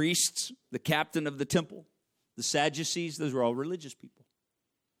 The priests, the captain of the temple, the Sadducees, those were all religious people.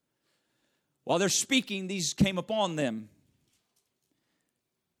 While they're speaking, these came upon them.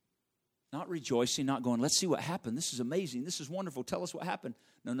 Not rejoicing, not going, let's see what happened. This is amazing. This is wonderful. Tell us what happened.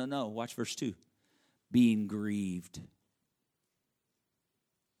 No. Watch verse 2. Being grieved.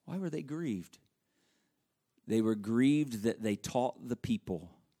 Why were they grieved? They were grieved that they taught the people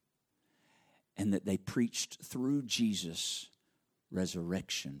and that they preached through Jesus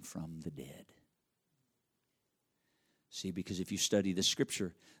resurrection from the dead. See, because if you study the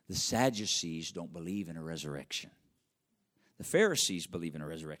scripture, the Sadducees don't believe in a resurrection. The Pharisees believe in a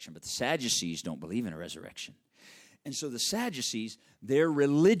resurrection, but the Sadducees don't believe in a resurrection. And so the Sadducees, their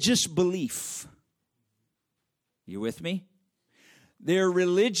religious belief, you with me? Their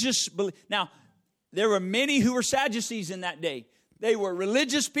religious belief. Now, there were many who were Sadducees in that day. They were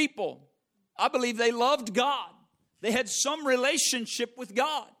religious people. I believe they loved God. They had some relationship with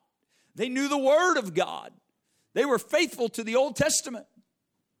God. They knew the Word of God. They were faithful to the Old Testament.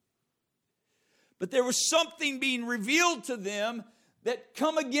 But there was something being revealed to them that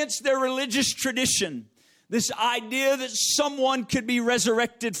come against their religious tradition. This idea that someone could be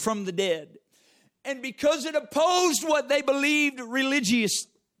resurrected from the dead. And because it opposed what they believed religiously,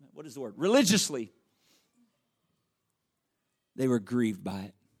 they were grieved by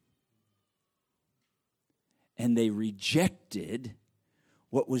it. And they rejected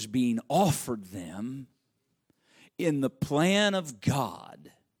what was being offered them in the plan of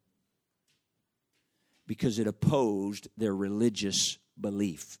God because it opposed their religious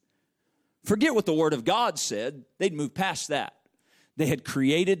belief. Forget what the Word of God said. They'd move past that. They had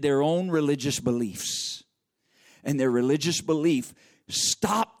created their own religious beliefs. And their religious belief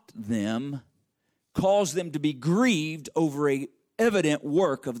stopped them, caused them to be grieved over an evident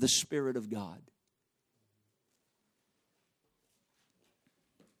work of the Spirit of God.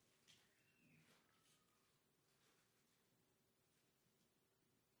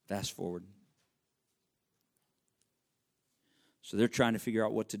 Fast forward. So they're trying to figure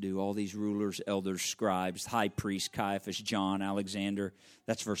out what to do. All these rulers, elders, scribes, high priests, Caiaphas, John, Alexander.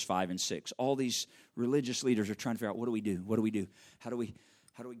 That's verse 5 and 6. All these religious leaders are trying to figure out, what do we do? What do we do? How do we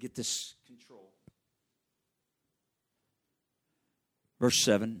get this control? Verse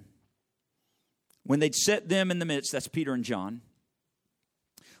 7. When they'd set them in the midst, that's Peter and John.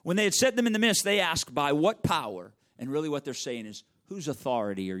 When they had set them in the midst, they asked, by what power? And really what they're saying is, whose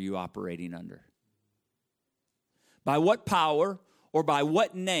authority are you operating under? By what power or by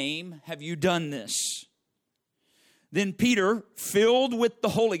what name have you done this? Then Peter, filled with the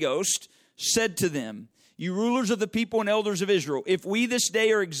Holy Ghost, said to them, you rulers of the people and elders of Israel, if we this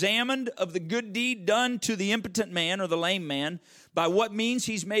day are examined of the good deed done to the impotent man or the lame man, by what means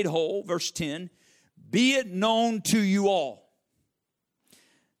he's made whole, verse 10, be it known to you all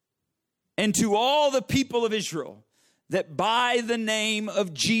and to all the people of Israel, that by the name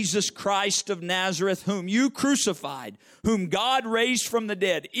of Jesus Christ of Nazareth, whom you crucified, whom God raised from the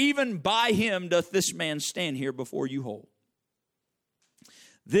dead, even by him doth this man stand here before you whole.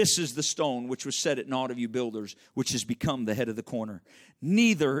 This is the stone which was set at naught of you builders, which has become the head of the corner.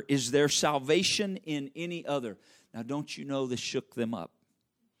 Neither is there salvation in any other. Now, don't you know this shook them up?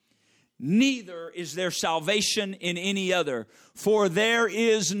 neither is there salvation in any other. For there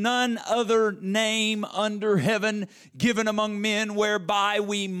is none other name under heaven given among men whereby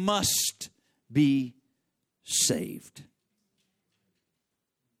we must be saved.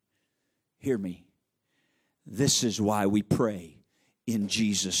 Hear me. This is why we pray in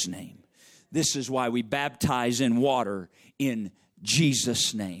Jesus' name. This is why we baptize in water in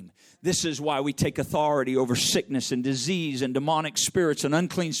Jesus' name. This is why we take authority over sickness and disease and demonic spirits and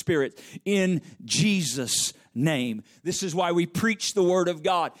unclean spirits in Jesus' name. This is why we preach the Word of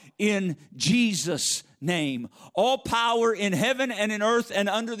God in Jesus' name. All power in heaven and in earth and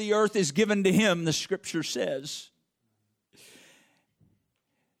under the earth is given to Him, the Scripture says.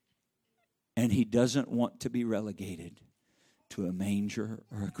 And He doesn't want to be relegated to a manger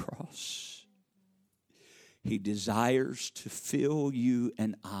or a cross. He desires to fill you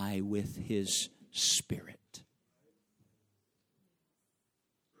and I with His Spirit.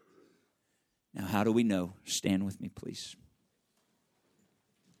 Now, how do we know? Stand with me, please.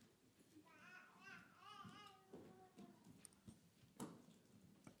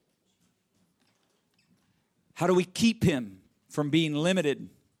 How do we keep Him from being limited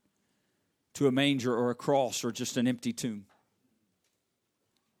to a manger or a cross or just an empty tomb?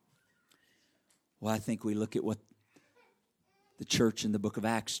 Well, I think we look at what the church in the book of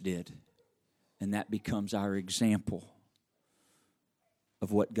Acts did, and that becomes our example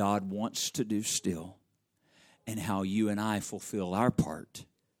of what God wants to do still, and how you and I fulfill our part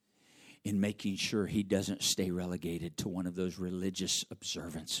in making sure He doesn't stay relegated to one of those religious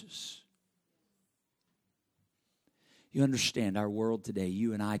observances. You understand, our world today,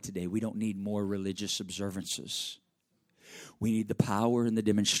 you and I today, we don't need more religious observances. We need the power and the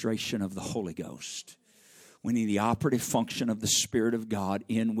demonstration of the Holy Ghost. We need the operative function of the Spirit of God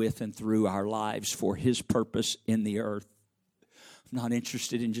in, with, and through our lives for His purpose in the earth. I'm not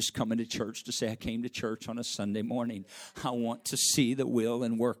interested in just coming to church to say I came to church on a Sunday morning. I want to see the will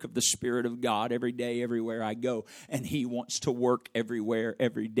and work of the Spirit of God every day, everywhere I go. And He wants to work everywhere,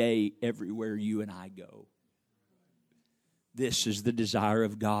 every day, everywhere you and I go. This is the desire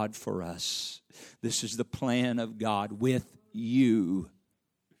of God for us. This is the plan of God with you.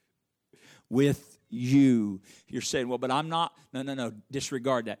 With you. You're saying, well, but I'm not. No.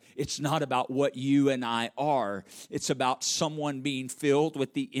 Disregard that. It's not about what you and I are. It's about someone being filled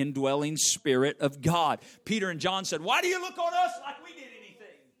with the indwelling Spirit of God. Peter and John said, why do you look on us like we did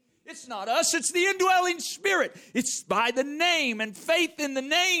anything? It's not us. It's the indwelling Spirit. It's by the name and faith in the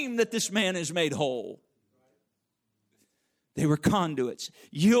name that this man is made whole. They were conduits,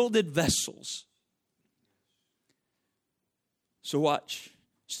 yielded vessels. So watch,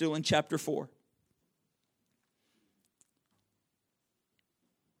 still in chapter 4.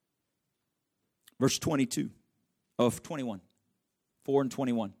 Verse 22 of 21. 4 and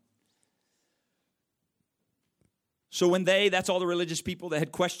 21. So when that's all the religious people that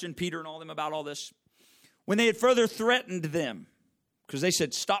had questioned Peter and all them about all this, when they had further threatened them, because they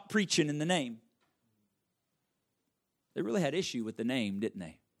said, stop preaching in the name. They really had issue with the name, didn't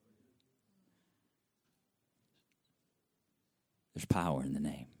they? There's power in the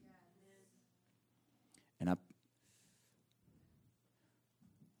name. And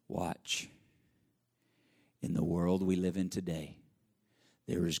watch. In the world we live in today,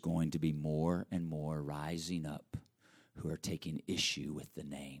 there is going to be more and more rising up who are taking issue with the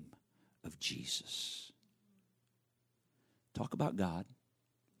name of Jesus. Talk about God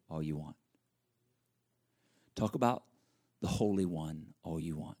all you want. Talk about the Holy One all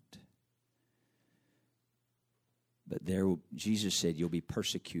you want. But Jesus said, you'll be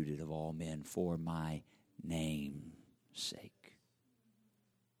persecuted of all men for my name's sake.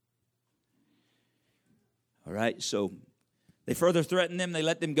 All right, so they further threatened them. They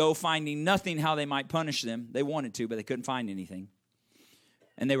let them go, finding nothing how they might punish them. They wanted to, but they couldn't find anything.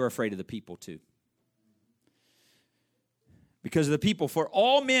 And they were afraid of the people too. Because of the people, for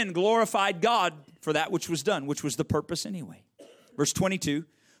all men glorified God for that which was done, which was the purpose anyway. Verse 22,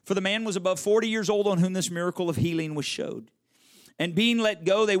 for the man was above 40 years old on whom this miracle of healing was showed. And being let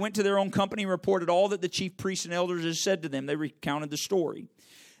go, they went to their own company and reported all that the chief priests and elders had said to them. They recounted the story.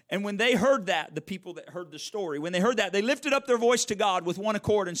 And when they heard that, the people that heard the story, when they heard that, they lifted up their voice to God with one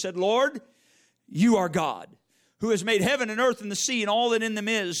accord and said, Lord, you are God, who has made heaven and earth and the sea and all that in them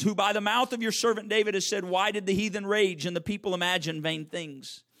is, who by the mouth of your servant David has said, why did the heathen rage and the people imagine vain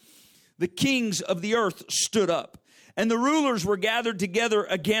things? The kings of the earth stood up, and the rulers were gathered together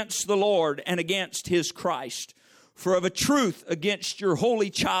against the Lord and against his Christ. For of a truth against your holy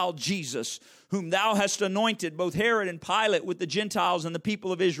child Jesus, whom thou hast anointed, both Herod and Pilate with the Gentiles and the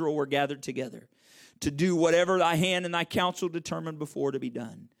people of Israel were gathered together to do whatever thy hand and thy counsel determined before to be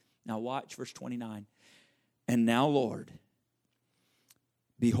done. Now watch verse 29. And now, Lord,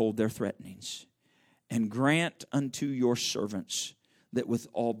 behold their threatenings, and grant unto your servants that with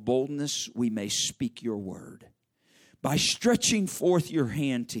all boldness we may speak your word, by stretching forth your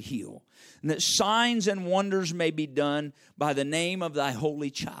hand to heal, and that signs and wonders may be done by the name of thy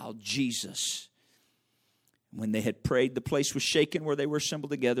holy child, Jesus. When they had prayed, the place was shaken where they were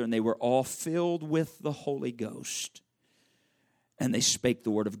assembled together, and they were all filled with the Holy Ghost. And they spake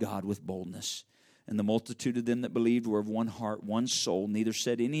the word of God with boldness. And the multitude of them that believed were of one heart, one soul. Neither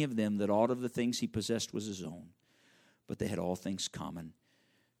said any of them that aught of the things he possessed was his own, but they had all things common.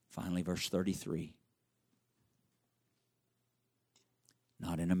 Finally, verse 33.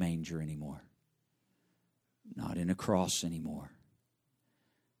 Not in a manger anymore. Not in a cross anymore.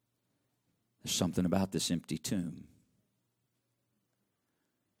 There's something about this empty tomb.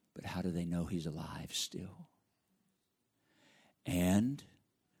 But how do they know he's alive still? And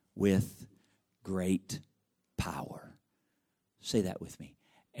with great power. Say that with me.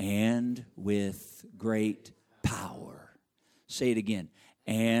 And with great power. Say it again.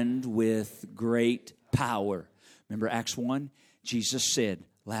 And with great power. Remember Acts 1? Jesus said,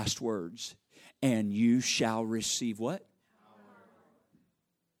 last words, and you shall receive what?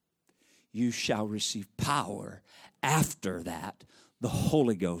 You shall receive power. After that, the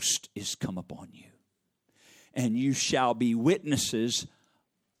Holy Ghost is come upon you. And you shall be witnesses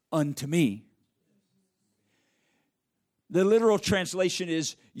unto me. The literal translation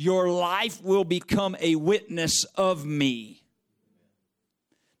is, your life will become a witness of me.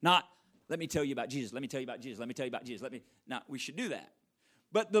 Not, let me tell you about Jesus, let me tell you about Jesus, let me tell you about Jesus. Now, we should do that.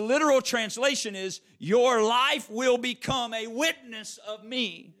 But the literal translation is, your life will become a witness of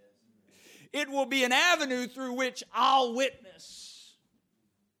me. It will be an avenue through which I'll witness.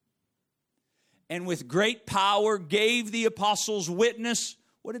 And with great power gave the apostles witness.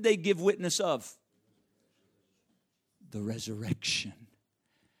 What did they give witness of? The resurrection.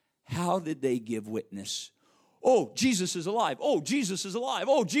 How did they give witness? Oh, Jesus is alive. Oh, Jesus is alive.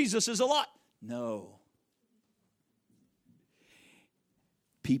 Oh, Jesus is alive. No.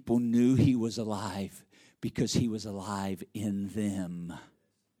 People knew he was alive because he was alive in them.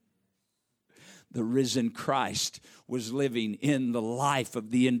 The risen Christ was living in the life of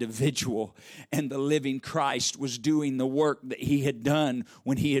the individual, and the living Christ was doing the work that he had done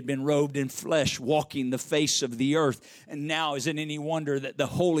when he had been robed in flesh, walking the face of the earth. And now, is it any wonder that the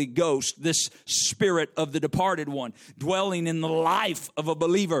Holy Ghost, this Spirit of the departed one, dwelling in the life of a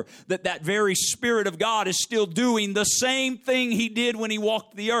believer, that very Spirit of God is still doing the same thing he did when he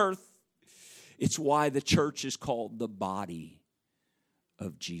walked the earth? It's why the church is called the body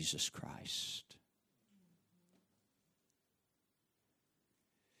of Jesus Christ.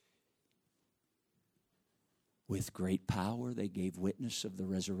 With great power, they gave witness of the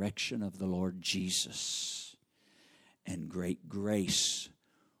resurrection of the Lord Jesus, and great grace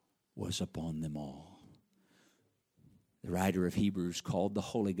was upon them all. The writer of Hebrews called the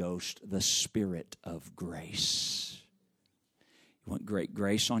Holy Ghost the Spirit of grace. You want great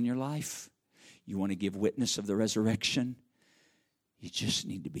grace on your life? You want to give witness of the resurrection? You just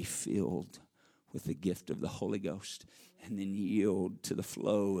need to be filled with the gift of the Holy Ghost, and then yield to the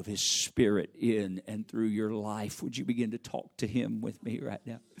flow of His Spirit in and through your life. Would you begin to talk to Him with me right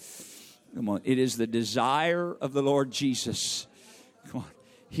now? Come on. It is the desire of the Lord Jesus. Come on.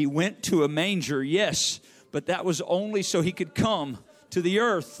 He went to a manger, yes, but that was only so He could come to the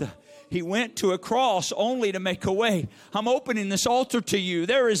earth. He went to a cross only to make a way. I'm opening this altar to you.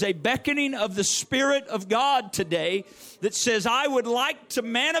 There is a beckoning of the Spirit of God today that says, I would like to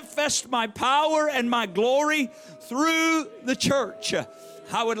manifest my power and my glory through the church.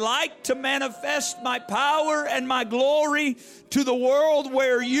 I would like to manifest my power and my glory to the world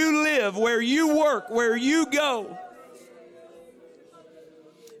where you live, where you work, where you go.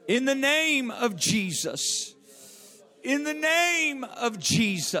 In the name of Jesus. In the name of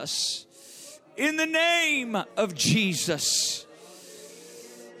Jesus. In the name of Jesus.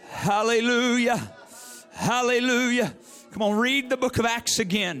 Hallelujah. Hallelujah. Come on, read the book of Acts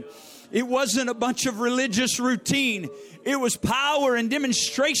again. It wasn't a bunch of religious routine. It was power and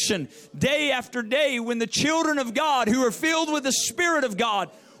demonstration day after day when the children of God who are filled with the Spirit of God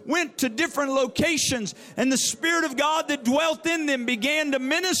went to different locations, and the Spirit of God that dwelt in them began to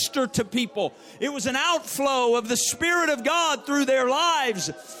minister to people. It was an outflow of the Spirit of God through their lives.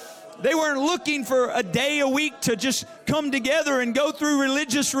 They weren't looking for a day a week to just come together and go through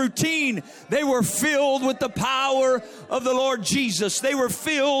religious routine. They were filled with the power of the Lord Jesus. They were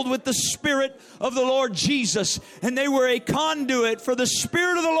filled with the Spirit of the Lord Jesus. And they were a conduit for the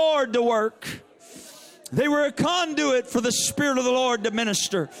Spirit of the Lord to work. They were a conduit for the Spirit of the Lord to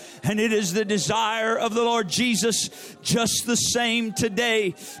minister. And it is the desire of the Lord Jesus just the same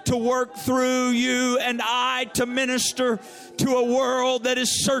today, to work through you and I to minister to a world that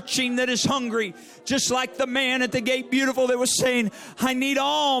is searching, that is hungry. Just like the man at the gate beautiful that was saying, I need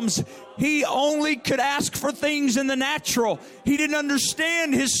alms. He only could ask for things in the natural. He didn't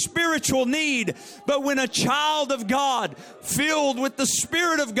understand his spiritual need. But when a child of God, filled with the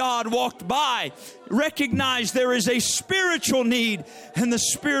Spirit of God, walked by, recognized there is a spiritual need, and the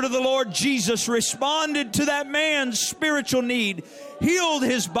Spirit of the Lord Jesus responded to that man's spiritual need, healed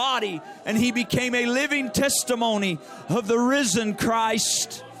his body, and he became a living testimony of the risen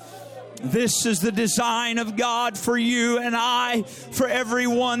Christ. This is the design of God for you and I, for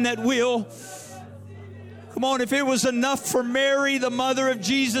everyone that will. Come on, if it was enough for Mary, the mother of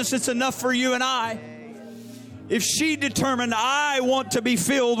Jesus, it's enough for you and I. If she determined, I want to be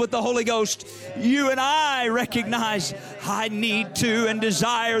filled with the Holy Ghost, you and I recognize I need to and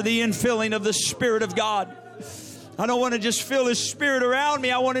desire the infilling of the Spirit of God. I don't want to just feel His Spirit around me.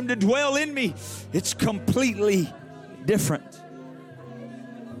 I want Him to dwell in me. It's completely different.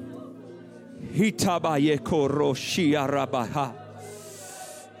 In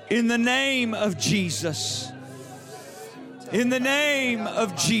the name of Jesus. In the name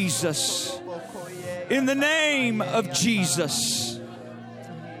of Jesus. In the name of Jesus.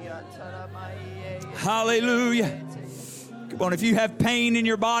 Hallelujah. Come on, if you have pain in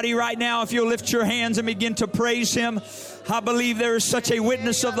your body right now, if you'll lift your hands and begin to praise Him. I believe there is such a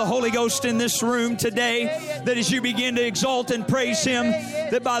witness of the Holy Ghost in this room today that as you begin to exalt and praise Him,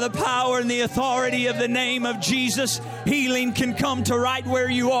 that by the power and the authority of the name of Jesus, healing can come to right where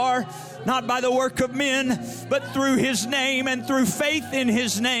you are, not by the work of men, but through His name and through faith in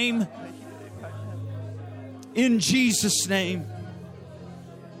His name. In Jesus' name.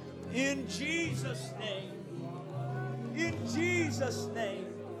 In Jesus' name. In Jesus' name.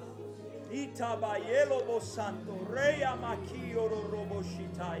 Itabayelo bosanto reya makio robo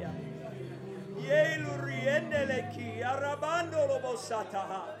shitaya yelu riendele ki arabando lobo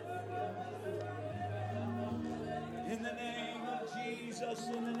sataha. In the name of Jesus,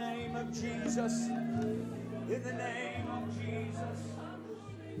 in the name of Jesus, in the name of Jesus.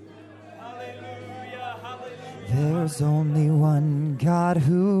 Hallelujah, hallelujah. There's only one God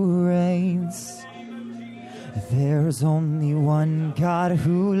who reigns. There's only one God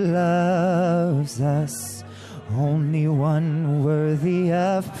who loves us, only one worthy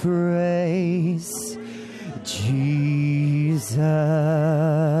of praise, Jesus.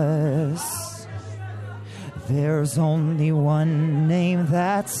 There's only one name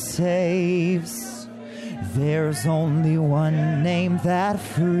that saves, there's only one name that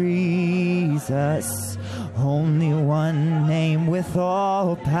frees us, only one name with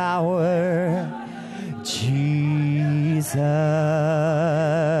all power, Jesus.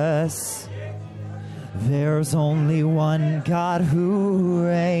 There's only one God who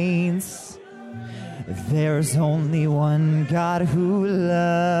reigns. There's only one God who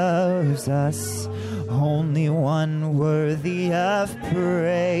loves us. Only one worthy of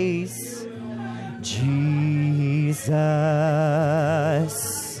praise, Jesus.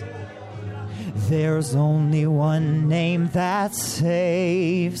 There's only one name that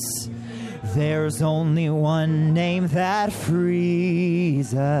saves. There's only one name that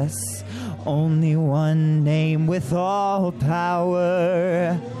frees us, only one name with all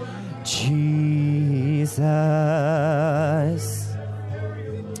power, Jesus.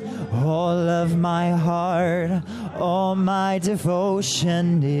 All of my heart, all my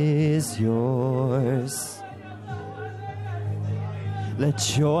devotion is yours.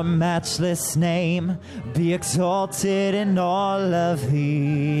 Let your matchless name be exalted in all of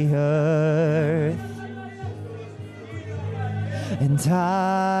the earth. And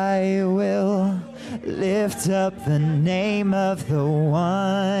I will lift up the name of the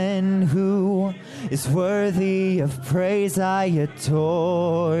one who is worthy of praise. I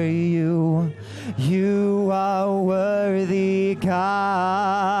adore you. You are worthy,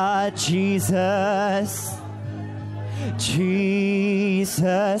 God, Jesus.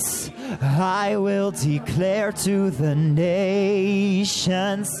 Jesus, I will declare to the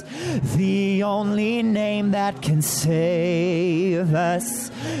nations the only name that can save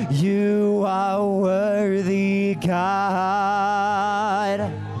us. You are worthy, God.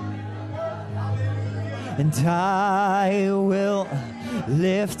 And I will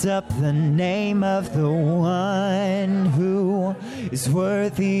lift up the name of the one who is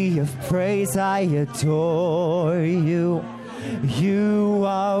worthy of praise. I adore you. You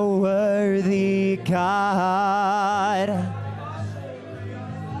are worthy, God.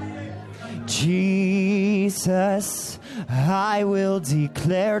 Jesus. Jesus, I will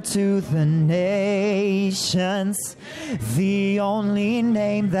declare to the nations the only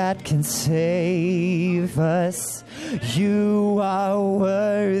name that can save us. You are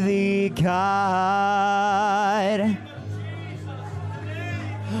worthy, God.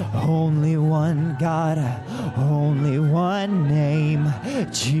 Only one God, only one name,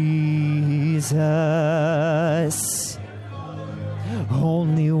 Jesus.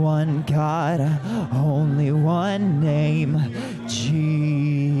 Only one God, only one name,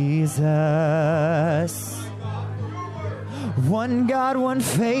 Jesus. One God, one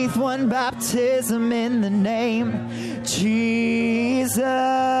faith, one baptism in the name, Jesus.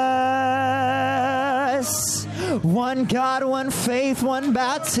 One God, one faith, one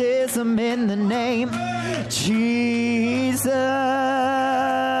baptism in the name, Jesus.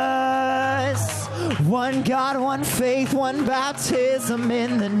 One God, one faith, one baptism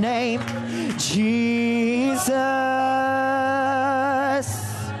in the name, Jesus.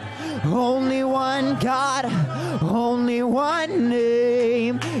 Only one God, only one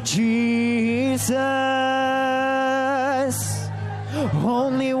name, Jesus.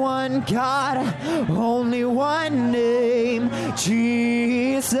 Only one God, only one name,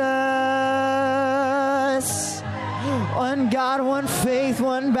 Jesus. One God, one faith,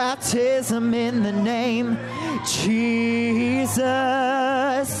 one baptism in the name, Jesus.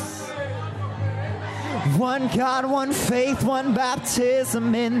 One God, one faith, one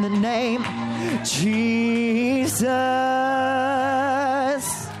baptism in the name, Jesus.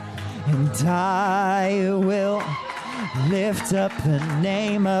 And I will lift up the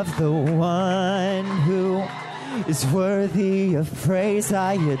name of the one who is worthy of praise.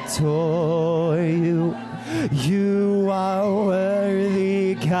 I adore you. You are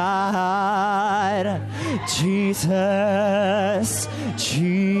worthy, God. Jesus,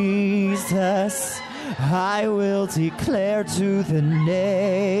 Jesus, I will declare to the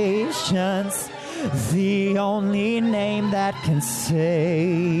nations the only name that can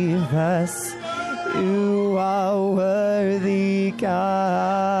save us. You are worthy,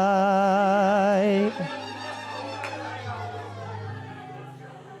 God.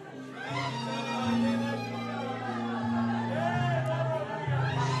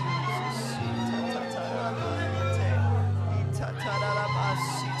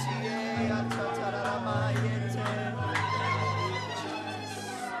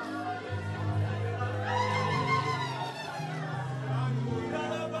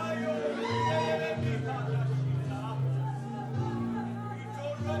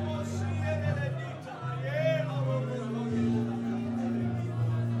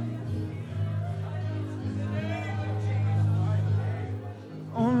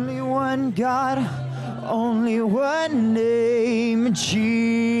 God, only one name,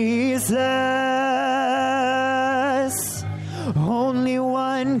 Jesus. Only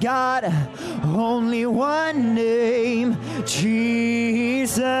one God, only one name,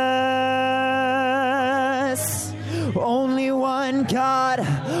 Jesus. Only one God,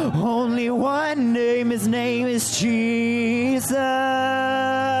 only one name, his name is Jesus.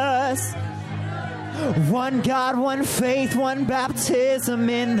 One God, one faith, one baptism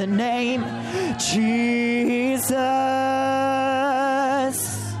in the name, Jesus.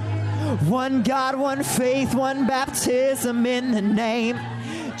 One God, one faith, one baptism in the name,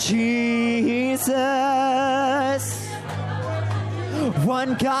 Jesus.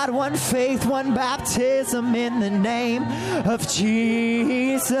 One God, one faith, one baptism in the name of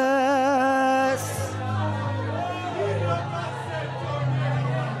Jesus.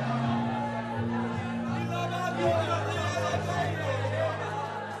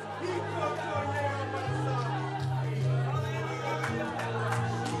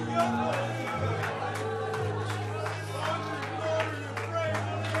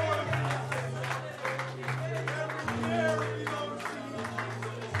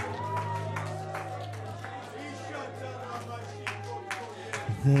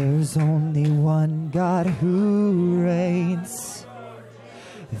 There's only one God who reigns.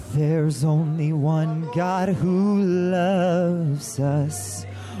 There's only one God who loves us.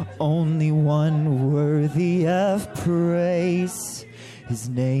 Only one worthy of praise. His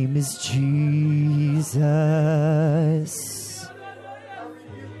name is Jesus.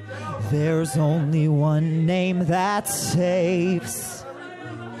 There's only one name that saves.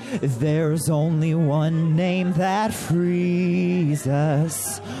 There's only one name that frees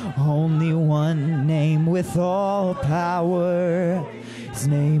us. Only one name with all power. His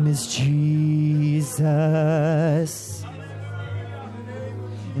name is Jesus.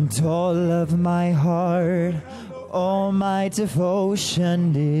 And all of my heart, all my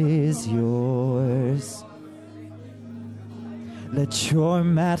devotion is yours. Let your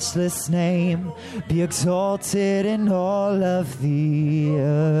matchless name be exalted in all of the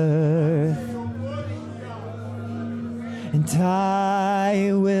earth. And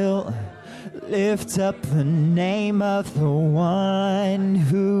I will lift up the name of the one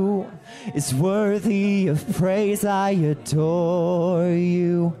who is worthy of praise. I adore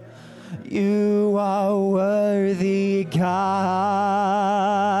you. You are worthy, God.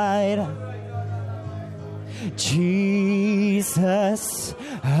 Jesus,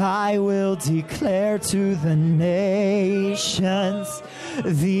 I will declare to the nations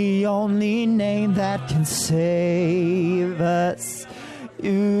the only name that can save us.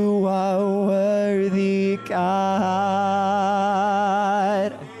 You are worthy, God.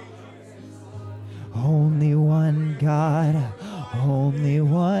 Only one God, only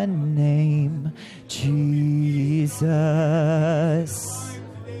one name, Jesus.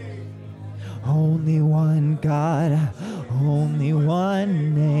 Only one God, only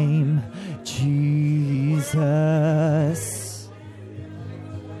one name, Jesus.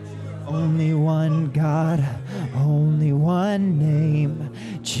 Only one God, only one name,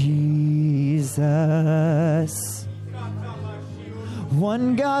 Jesus.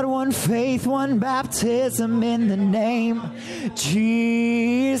 One God, one faith, one baptism in the name,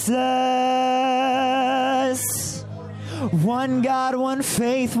 Jesus. One God, one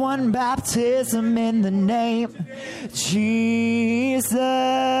faith, one baptism in the name, Jesus.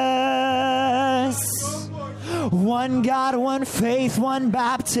 One God, one faith, one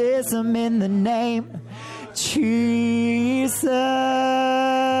baptism in the name, Jesus.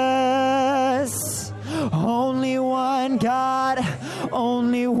 Only one God,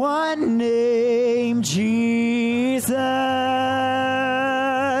 only one name, Jesus.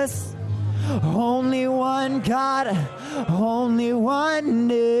 Only one God, only one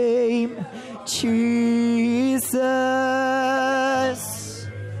name, Jesus.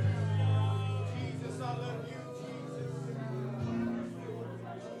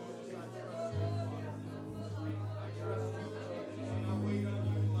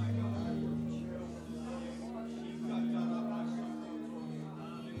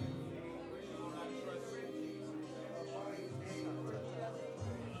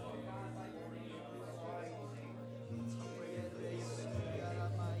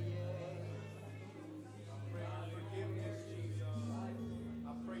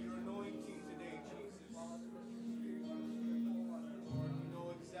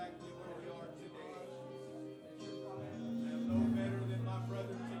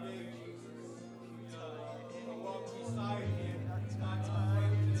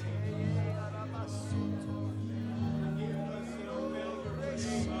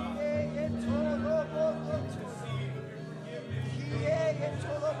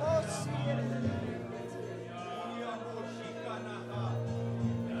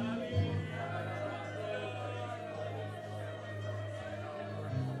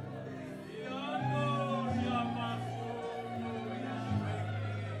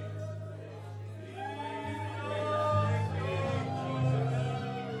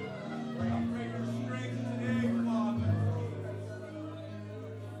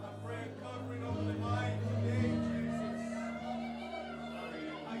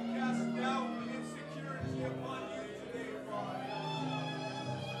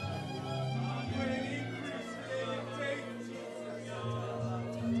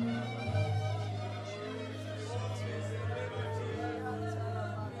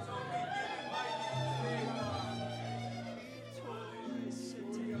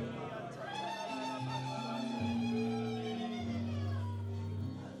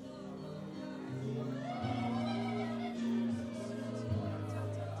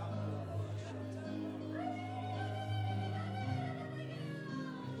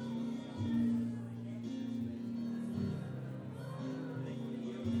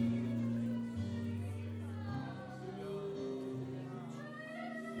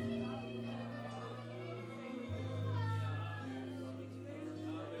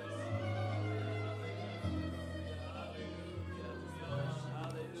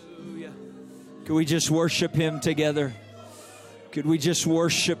 Could we just worship Him together? Could we just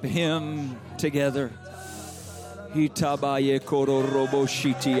worship Him together? Could we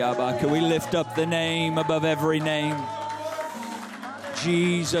lift up the name above every name?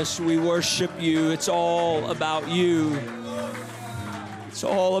 Jesus, we worship you. It's all about you. It's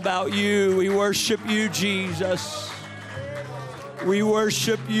all about you. We worship you, Jesus. We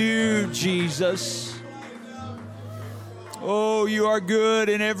worship you, Jesus. Oh, you are good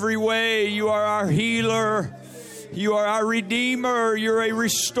in every way. You are our healer. You are our redeemer. You're a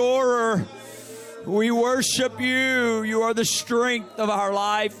restorer. We worship you. You are the strength of our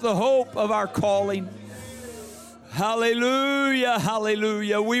life, the hope of our calling. Hallelujah,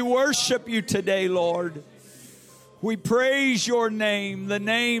 hallelujah. We worship you today, Lord. We praise your name, the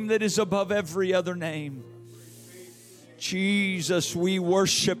name that is above every other name. Jesus, we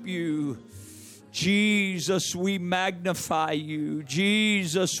worship you. Jesus, we magnify you.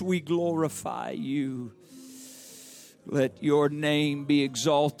 Jesus, we glorify you. Let your name be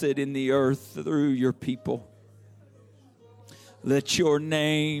exalted in the earth through your people. Let your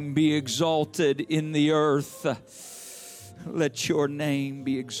name be exalted in the earth. Let your name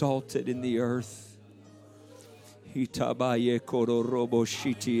be exalted in the earth.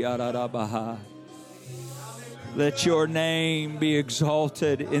 Let your name be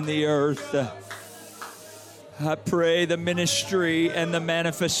exalted in the earth. I pray the ministry and the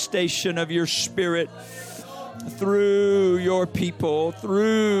manifestation of your Spirit through your people,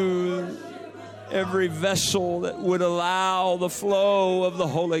 through every vessel that would allow the flow of the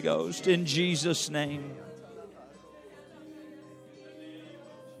Holy Ghost, in Jesus' name.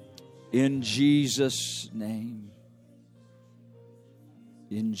 In Jesus' name.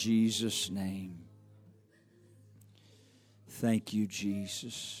 In Jesus' name. Thank you,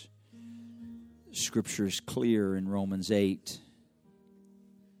 Jesus. Scripture is clear in Romans 8.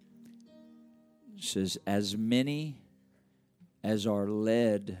 It says, as many as are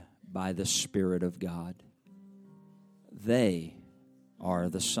led by the Spirit of God, they are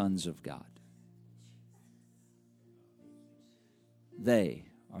the sons of God. They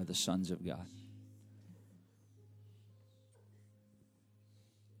are the sons of God.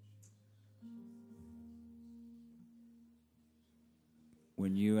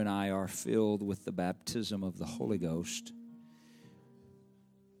 When you and I are filled with the baptism of the Holy Ghost,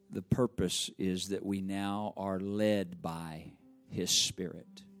 the purpose is that we now are led by His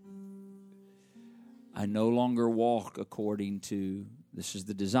Spirit. I no longer walk according to, this is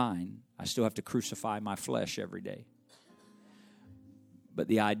the design, I still have to crucify my flesh every day. But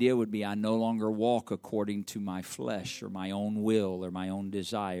the idea would be I no longer walk according to my flesh or my own will or my own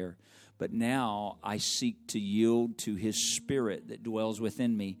desire. But now I seek to yield to His Spirit that dwells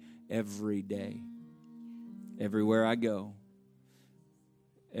within me every day. Everywhere I go,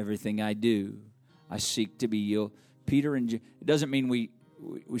 everything I do, I seek to be yielded. Peter and it doesn't mean we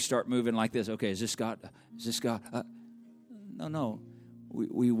start moving like this. Okay, is this God? Is this God? No.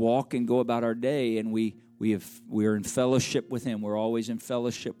 We walk and go about our day, and we're in fellowship with Him. We're always in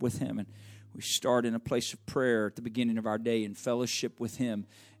fellowship with Him, and we start in a place of prayer at the beginning of our day in fellowship with Him.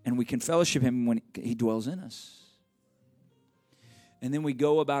 And we can fellowship Him when He dwells in us. And then we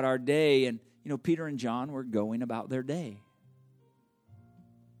go about our day, and, Peter and John were going about their day.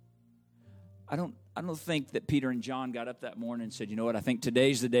 I don't think that Peter and John got up that morning and said, you know what, I think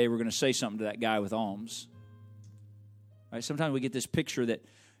today's the day we're going to say something to that guy with alms. Right? Sometimes we get this picture that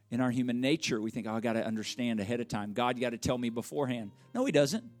in our human nature, we think, I got to understand ahead of time. God got to tell me beforehand. No, He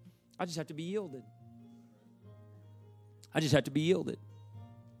doesn't. I just have to be yielded. I just have to be yielded.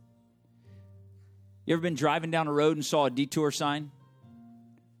 You ever been driving down a road and saw a detour sign?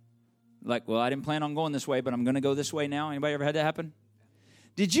 Like, well, I didn't plan on going this way, but I'm going to go this way now. Anybody ever had that happen?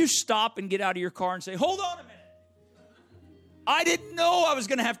 Did you stop and get out of your car and say, hold on a minute. I didn't know I was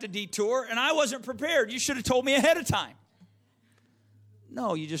going to have to detour, and I wasn't prepared. You should have told me ahead of time.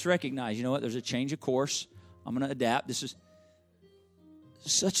 No, you just recognize, you know what, there's a change of course. I'm going to adapt. This is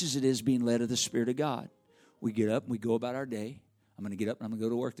such as it is being led of the Spirit of God. We get up and we go about our day. I'm going to get up and I'm going to go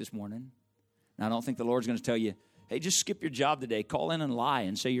to work this morning. Now, I don't think the Lord's going to tell you, hey, just skip your job today. Call in and lie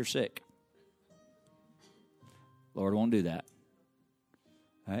and say you're sick. Lord won't do that.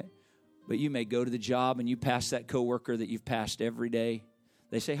 Right? But you may go to the job and you pass that coworker that you've passed every day.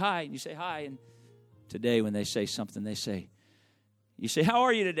 They say hi, and you say hi. And today when they say something, you say, how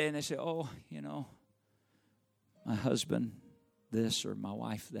are you today? And they say, oh, my husband this or my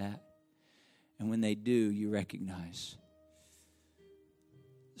wife that. And when they do, you recognize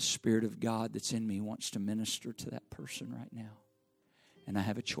the Spirit of God that's in me wants to minister to that person right now. And I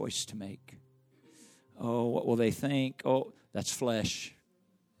have a choice to make. Oh, what will they think? Oh, that's flesh.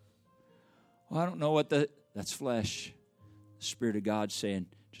 Well, I don't know that's flesh. The Spirit of God saying,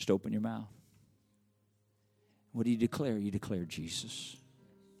 just open your mouth. What do you declare? You declare Jesus.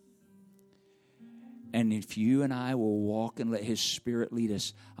 And if you and I will walk and let His Spirit lead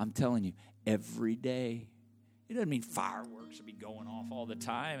us, I'm telling you, every day. It doesn't mean fireworks will be going off all the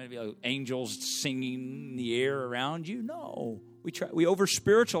time. It'll be like angels singing in the air around you. No. We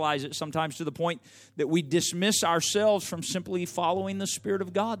over-spiritualize it sometimes to the point that we dismiss ourselves from simply following the Spirit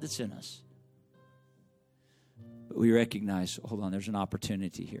of God that's in us. But we recognize, hold on, there's an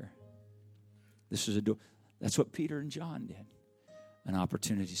opportunity here. This is a door. That's what Peter and John did. An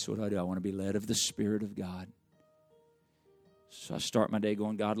opportunity. So what do? I want to be led of the Spirit of God. So I start my day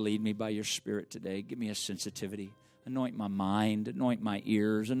going, God, lead me by your Spirit today. Give me a sensitivity. Anoint my mind, anoint my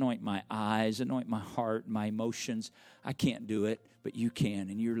ears, anoint my eyes, anoint my heart, my emotions. I can't do it, but you can,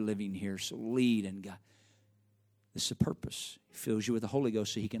 and you're living here. So lead and God. This is a purpose. He fills you with the Holy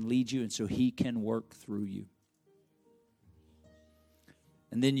Ghost so he can lead you and so he can work through you.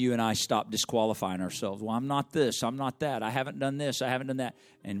 And then you and I stop disqualifying ourselves. Well, I'm not this, I'm not that. I haven't done this, I haven't done that.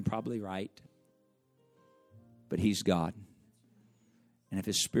 And probably right. But he's God. And if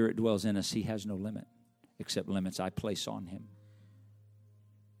his Spirit dwells in us, he has no limit except limits I place on him.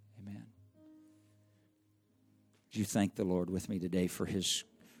 Amen. Would you thank the Lord with me today for his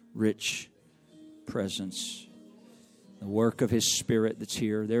rich presence, the work of his Spirit that's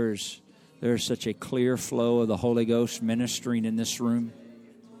here. There is such a clear flow of the Holy Ghost ministering in this room.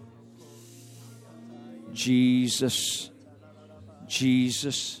 Jesus,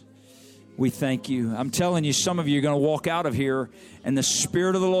 Jesus, we thank you. I'm telling you, some of you are going to walk out of here and the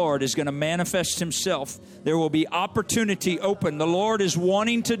Spirit of the Lord is going to manifest himself. There will be opportunity open. The Lord is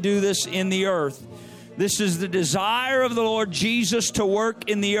wanting to do this in the earth. This is the desire of the Lord Jesus to work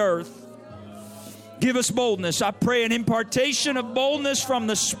in the earth. Give us boldness. I pray an impartation of boldness from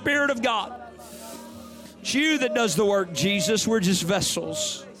the Spirit of God. It's you that does the work, Jesus. We're just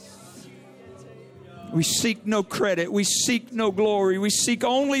vessels. We seek no credit. We seek no glory. We seek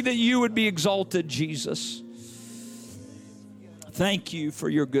only that you would be exalted, Jesus. Thank you for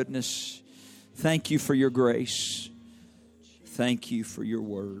your goodness. Thank you for your grace. Thank you for your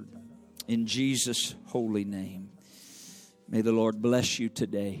word. In Jesus' holy name. May the Lord bless you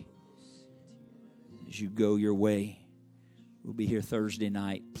today as you go your way. We'll be here Thursday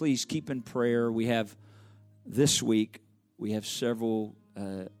night. Please keep in prayer. We have this week, we have several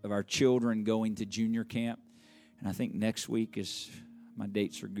of our children going to junior camp. And I think next week is, my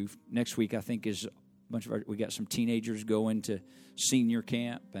dates are goofed. Next week, I think, is a bunch of we got some teenagers going to senior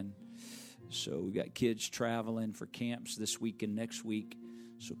camp. And so we got kids traveling for camps this week and next week.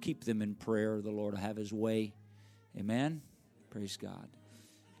 So keep them in prayer. The Lord will have his way. Amen. Praise God.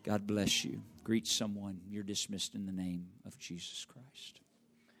 God bless you. Greet someone. You're dismissed in the name of Jesus Christ.